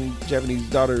American Japanese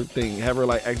daughter thing. Have her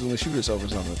like accidentally shoot herself or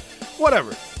something.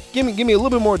 Whatever. Give me a little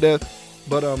bit more death.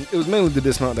 But it was mainly the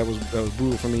dismount that was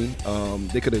brutal for me.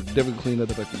 They could have definitely cleaned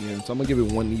it up at the end. So I'm gonna give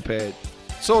it 1 knee pad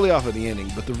solely off of the ending.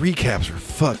 But the recaps are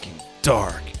fucking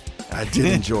dark. I did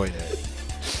enjoy that.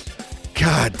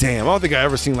 God damn. I don't think I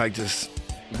ever seen like just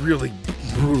really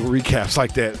brutal recaps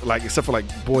like that. Like except for like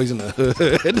Boys in the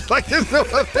Hood. Like there's no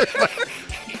other. Like,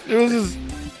 it was just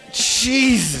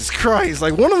Jesus Christ.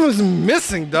 Like one of them is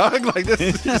missing, dog. Like this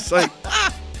is just like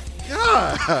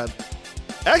God.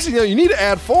 Actually, you need to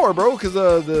add 4, bro, because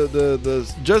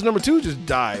the judge number 2 just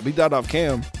died. He died off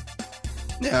cam.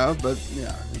 Yeah, but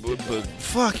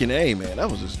fucking A, man, that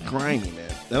was just grimy,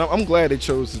 man. And I'm glad they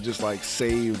chose to just like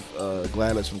save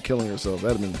Gladys from killing herself.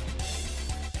 That'd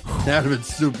have been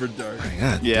super dark.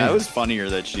 Yeah, it was funnier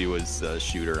that she was a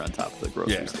shooter on top of the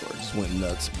grocery store. Just went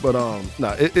nuts. But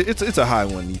no, it's a high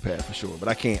 1 knee pad for sure. But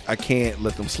I can't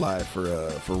let them slide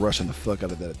for rushing the fuck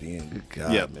out of that at the end. Good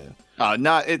God, man.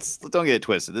 Don't get it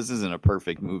twisted. This isn't a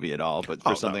perfect movie at all, but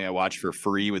for something I watched for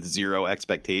free with 0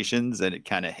 expectations, and it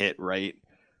kind of hit right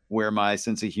where my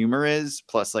sense of humor is,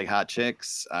 plus like hot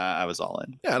chicks, I was all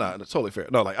in. Yeah, no, that's totally fair.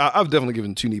 No, like I've definitely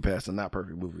given 2 knee pads to not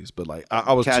perfect movies, but like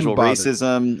I was casual too bothered.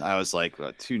 racism. I was like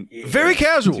very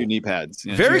casual. 2 knee pads.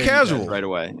 Very casual right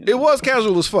away. It was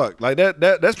casual as fuck. Like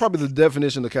that's probably the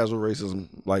definition of casual racism.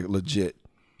 Like legit,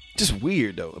 just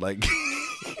weird though. Like.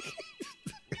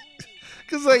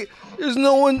 Cause like there's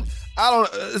no one. I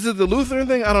don't. Is it the Lutheran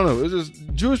thing? I don't know. It's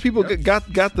just Jewish people got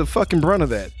the fucking brunt of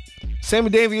that. Sammy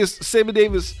Davis,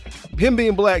 him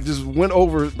being black just went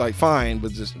over like fine,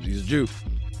 but just he's a Jew.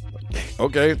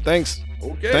 Okay, thanks.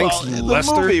 Okay, thanks,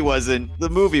 Lester. The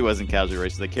movie wasn't casually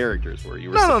racist. The characters were. You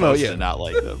were supposed to not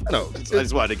like them. No, I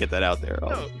just wanted to get that out there.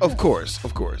 No, of course.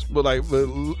 But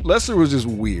Lester was just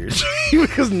weird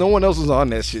because no one else was on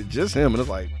that shit. Just him, and it's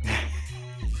like,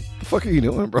 the fuck are you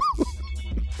doing, bro?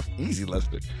 Easy,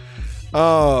 Lester.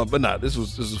 But nah, this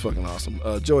was fucking awesome.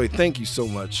 Joey, thank you so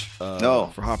much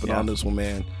for hopping on this one,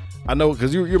 man. I know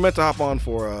because you're meant to hop on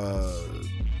for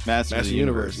Master of the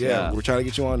Universe. Yeah, we're trying to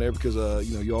get you on there because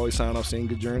you always sign off saying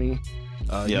good journey.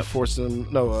 You forced them.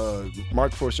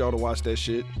 Mark forced y'all to watch that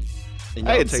shit.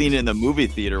 I had seen it in the movie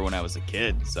theater when I was a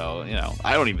kid, so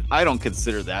I don't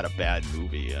consider that a bad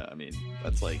movie. I mean,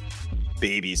 that's like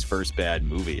baby's first bad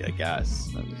movie, I guess.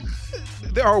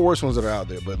 There are worse ones that are out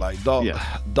there, but like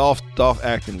Dolph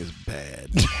acting is bad.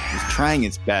 He's trying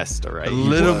his best, all right. A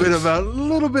little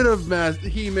bit of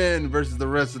He-Man versus the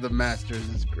rest of the Masters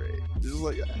is great. It's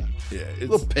like it's a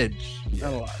little pinch,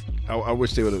 not a lot. I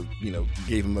wish they would have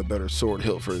gave him a better sword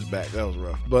hilt for his back. That was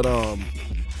rough, but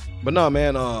no,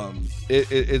 man.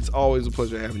 It's always a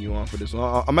pleasure having you on for this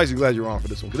one. I'm actually glad you're on for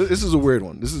this one because this is a weird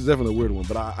one. This is definitely a weird one.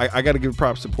 But I got to give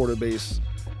props to Porter Base,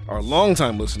 our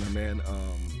longtime listener, man.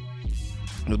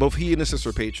 Both he and his sister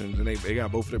are patrons, and they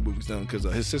got both of their movies done because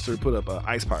his sister put up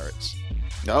Ice Pirates,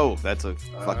 Oh, that's a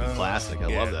fucking classic. I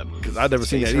love that movie. Because I'd never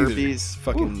seen that Space either. Herpes.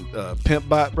 Fucking Pimp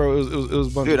Bot, bro. It was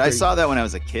a bunch Dude, of I crazy- saw that when I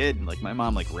was a kid. Like my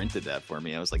mom like rented that for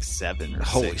me. I was like 7 or 6.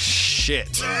 Holy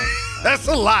shit. That's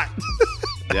a lot.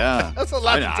 Yeah. That's a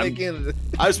lot I know, to take in.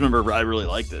 I just remember I really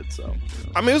liked it. So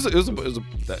I mean, it was a different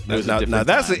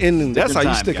that's the time. ending. That's how Different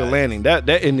you time, stick a guys. landing. That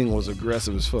ending was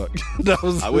aggressive as fuck. That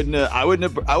was. I wouldn't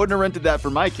have rented that for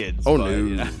my kids. Oh, but, no.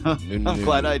 you know, No, I'm no.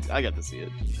 glad I got to see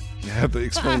it. You have to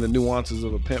explain the nuances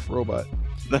of a pimp robot.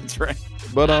 That's right.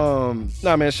 But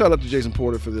nah, man, shout out to Jason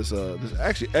Porter for this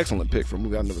actually excellent pick for a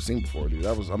movie I've never seen before, dude.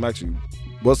 I was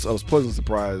pleasantly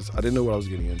surprised. I didn't know what I was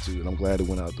getting into, and I'm glad it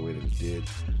went out the way that it did.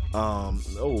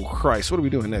 Oh Christ, what are we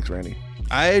doing next, Randy?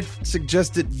 I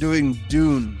suggested doing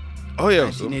Dune. Oh yeah,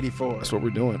 1984. That's what we're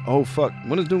doing. Oh fuck,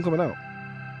 when is Dune coming out?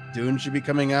 Dune should be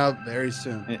coming out very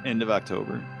soon. End of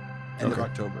October. End of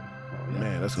October.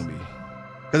 Man, that's gonna be.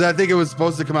 Because I think it was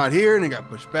supposed to come out here and it got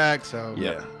pushed back. So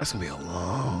Yeah, that's gonna be a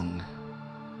long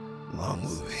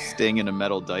movie. Staying in a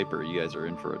metal diaper, you guys are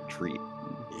in for a treat.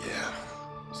 Yeah,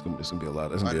 it's gonna be a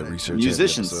lot. That's gonna be a research.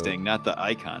 Musician episode. Sting, not the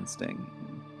icon Sting.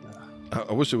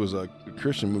 I wish it was a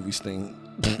Christian movie Sting.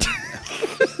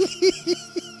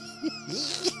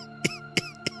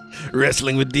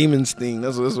 Wrestling with Demon Sting.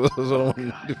 That's what I want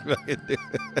to do.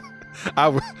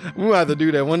 We might have to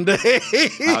do that one day.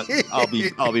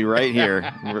 I'll be right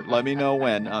here. Let me know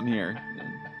when I'm here.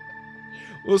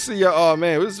 We'll see y'all. Oh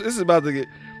man, this is about to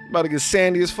get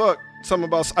sandy as fuck. Something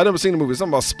about I never seen the movie.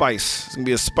 Something about spice. It's gonna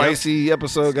be a spicy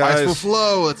episode, guys. Spice will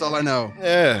flow. That's all I know.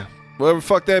 Yeah, whatever the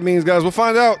fuck that means, guys. We'll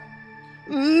find out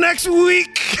next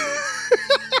week.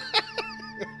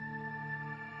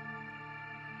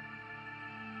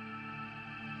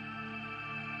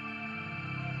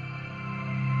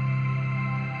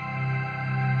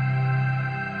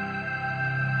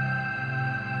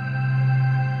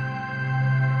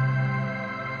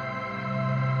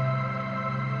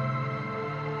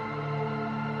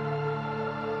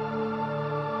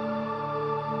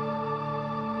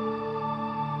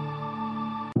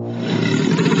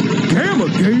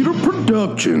 Gator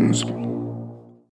Productions.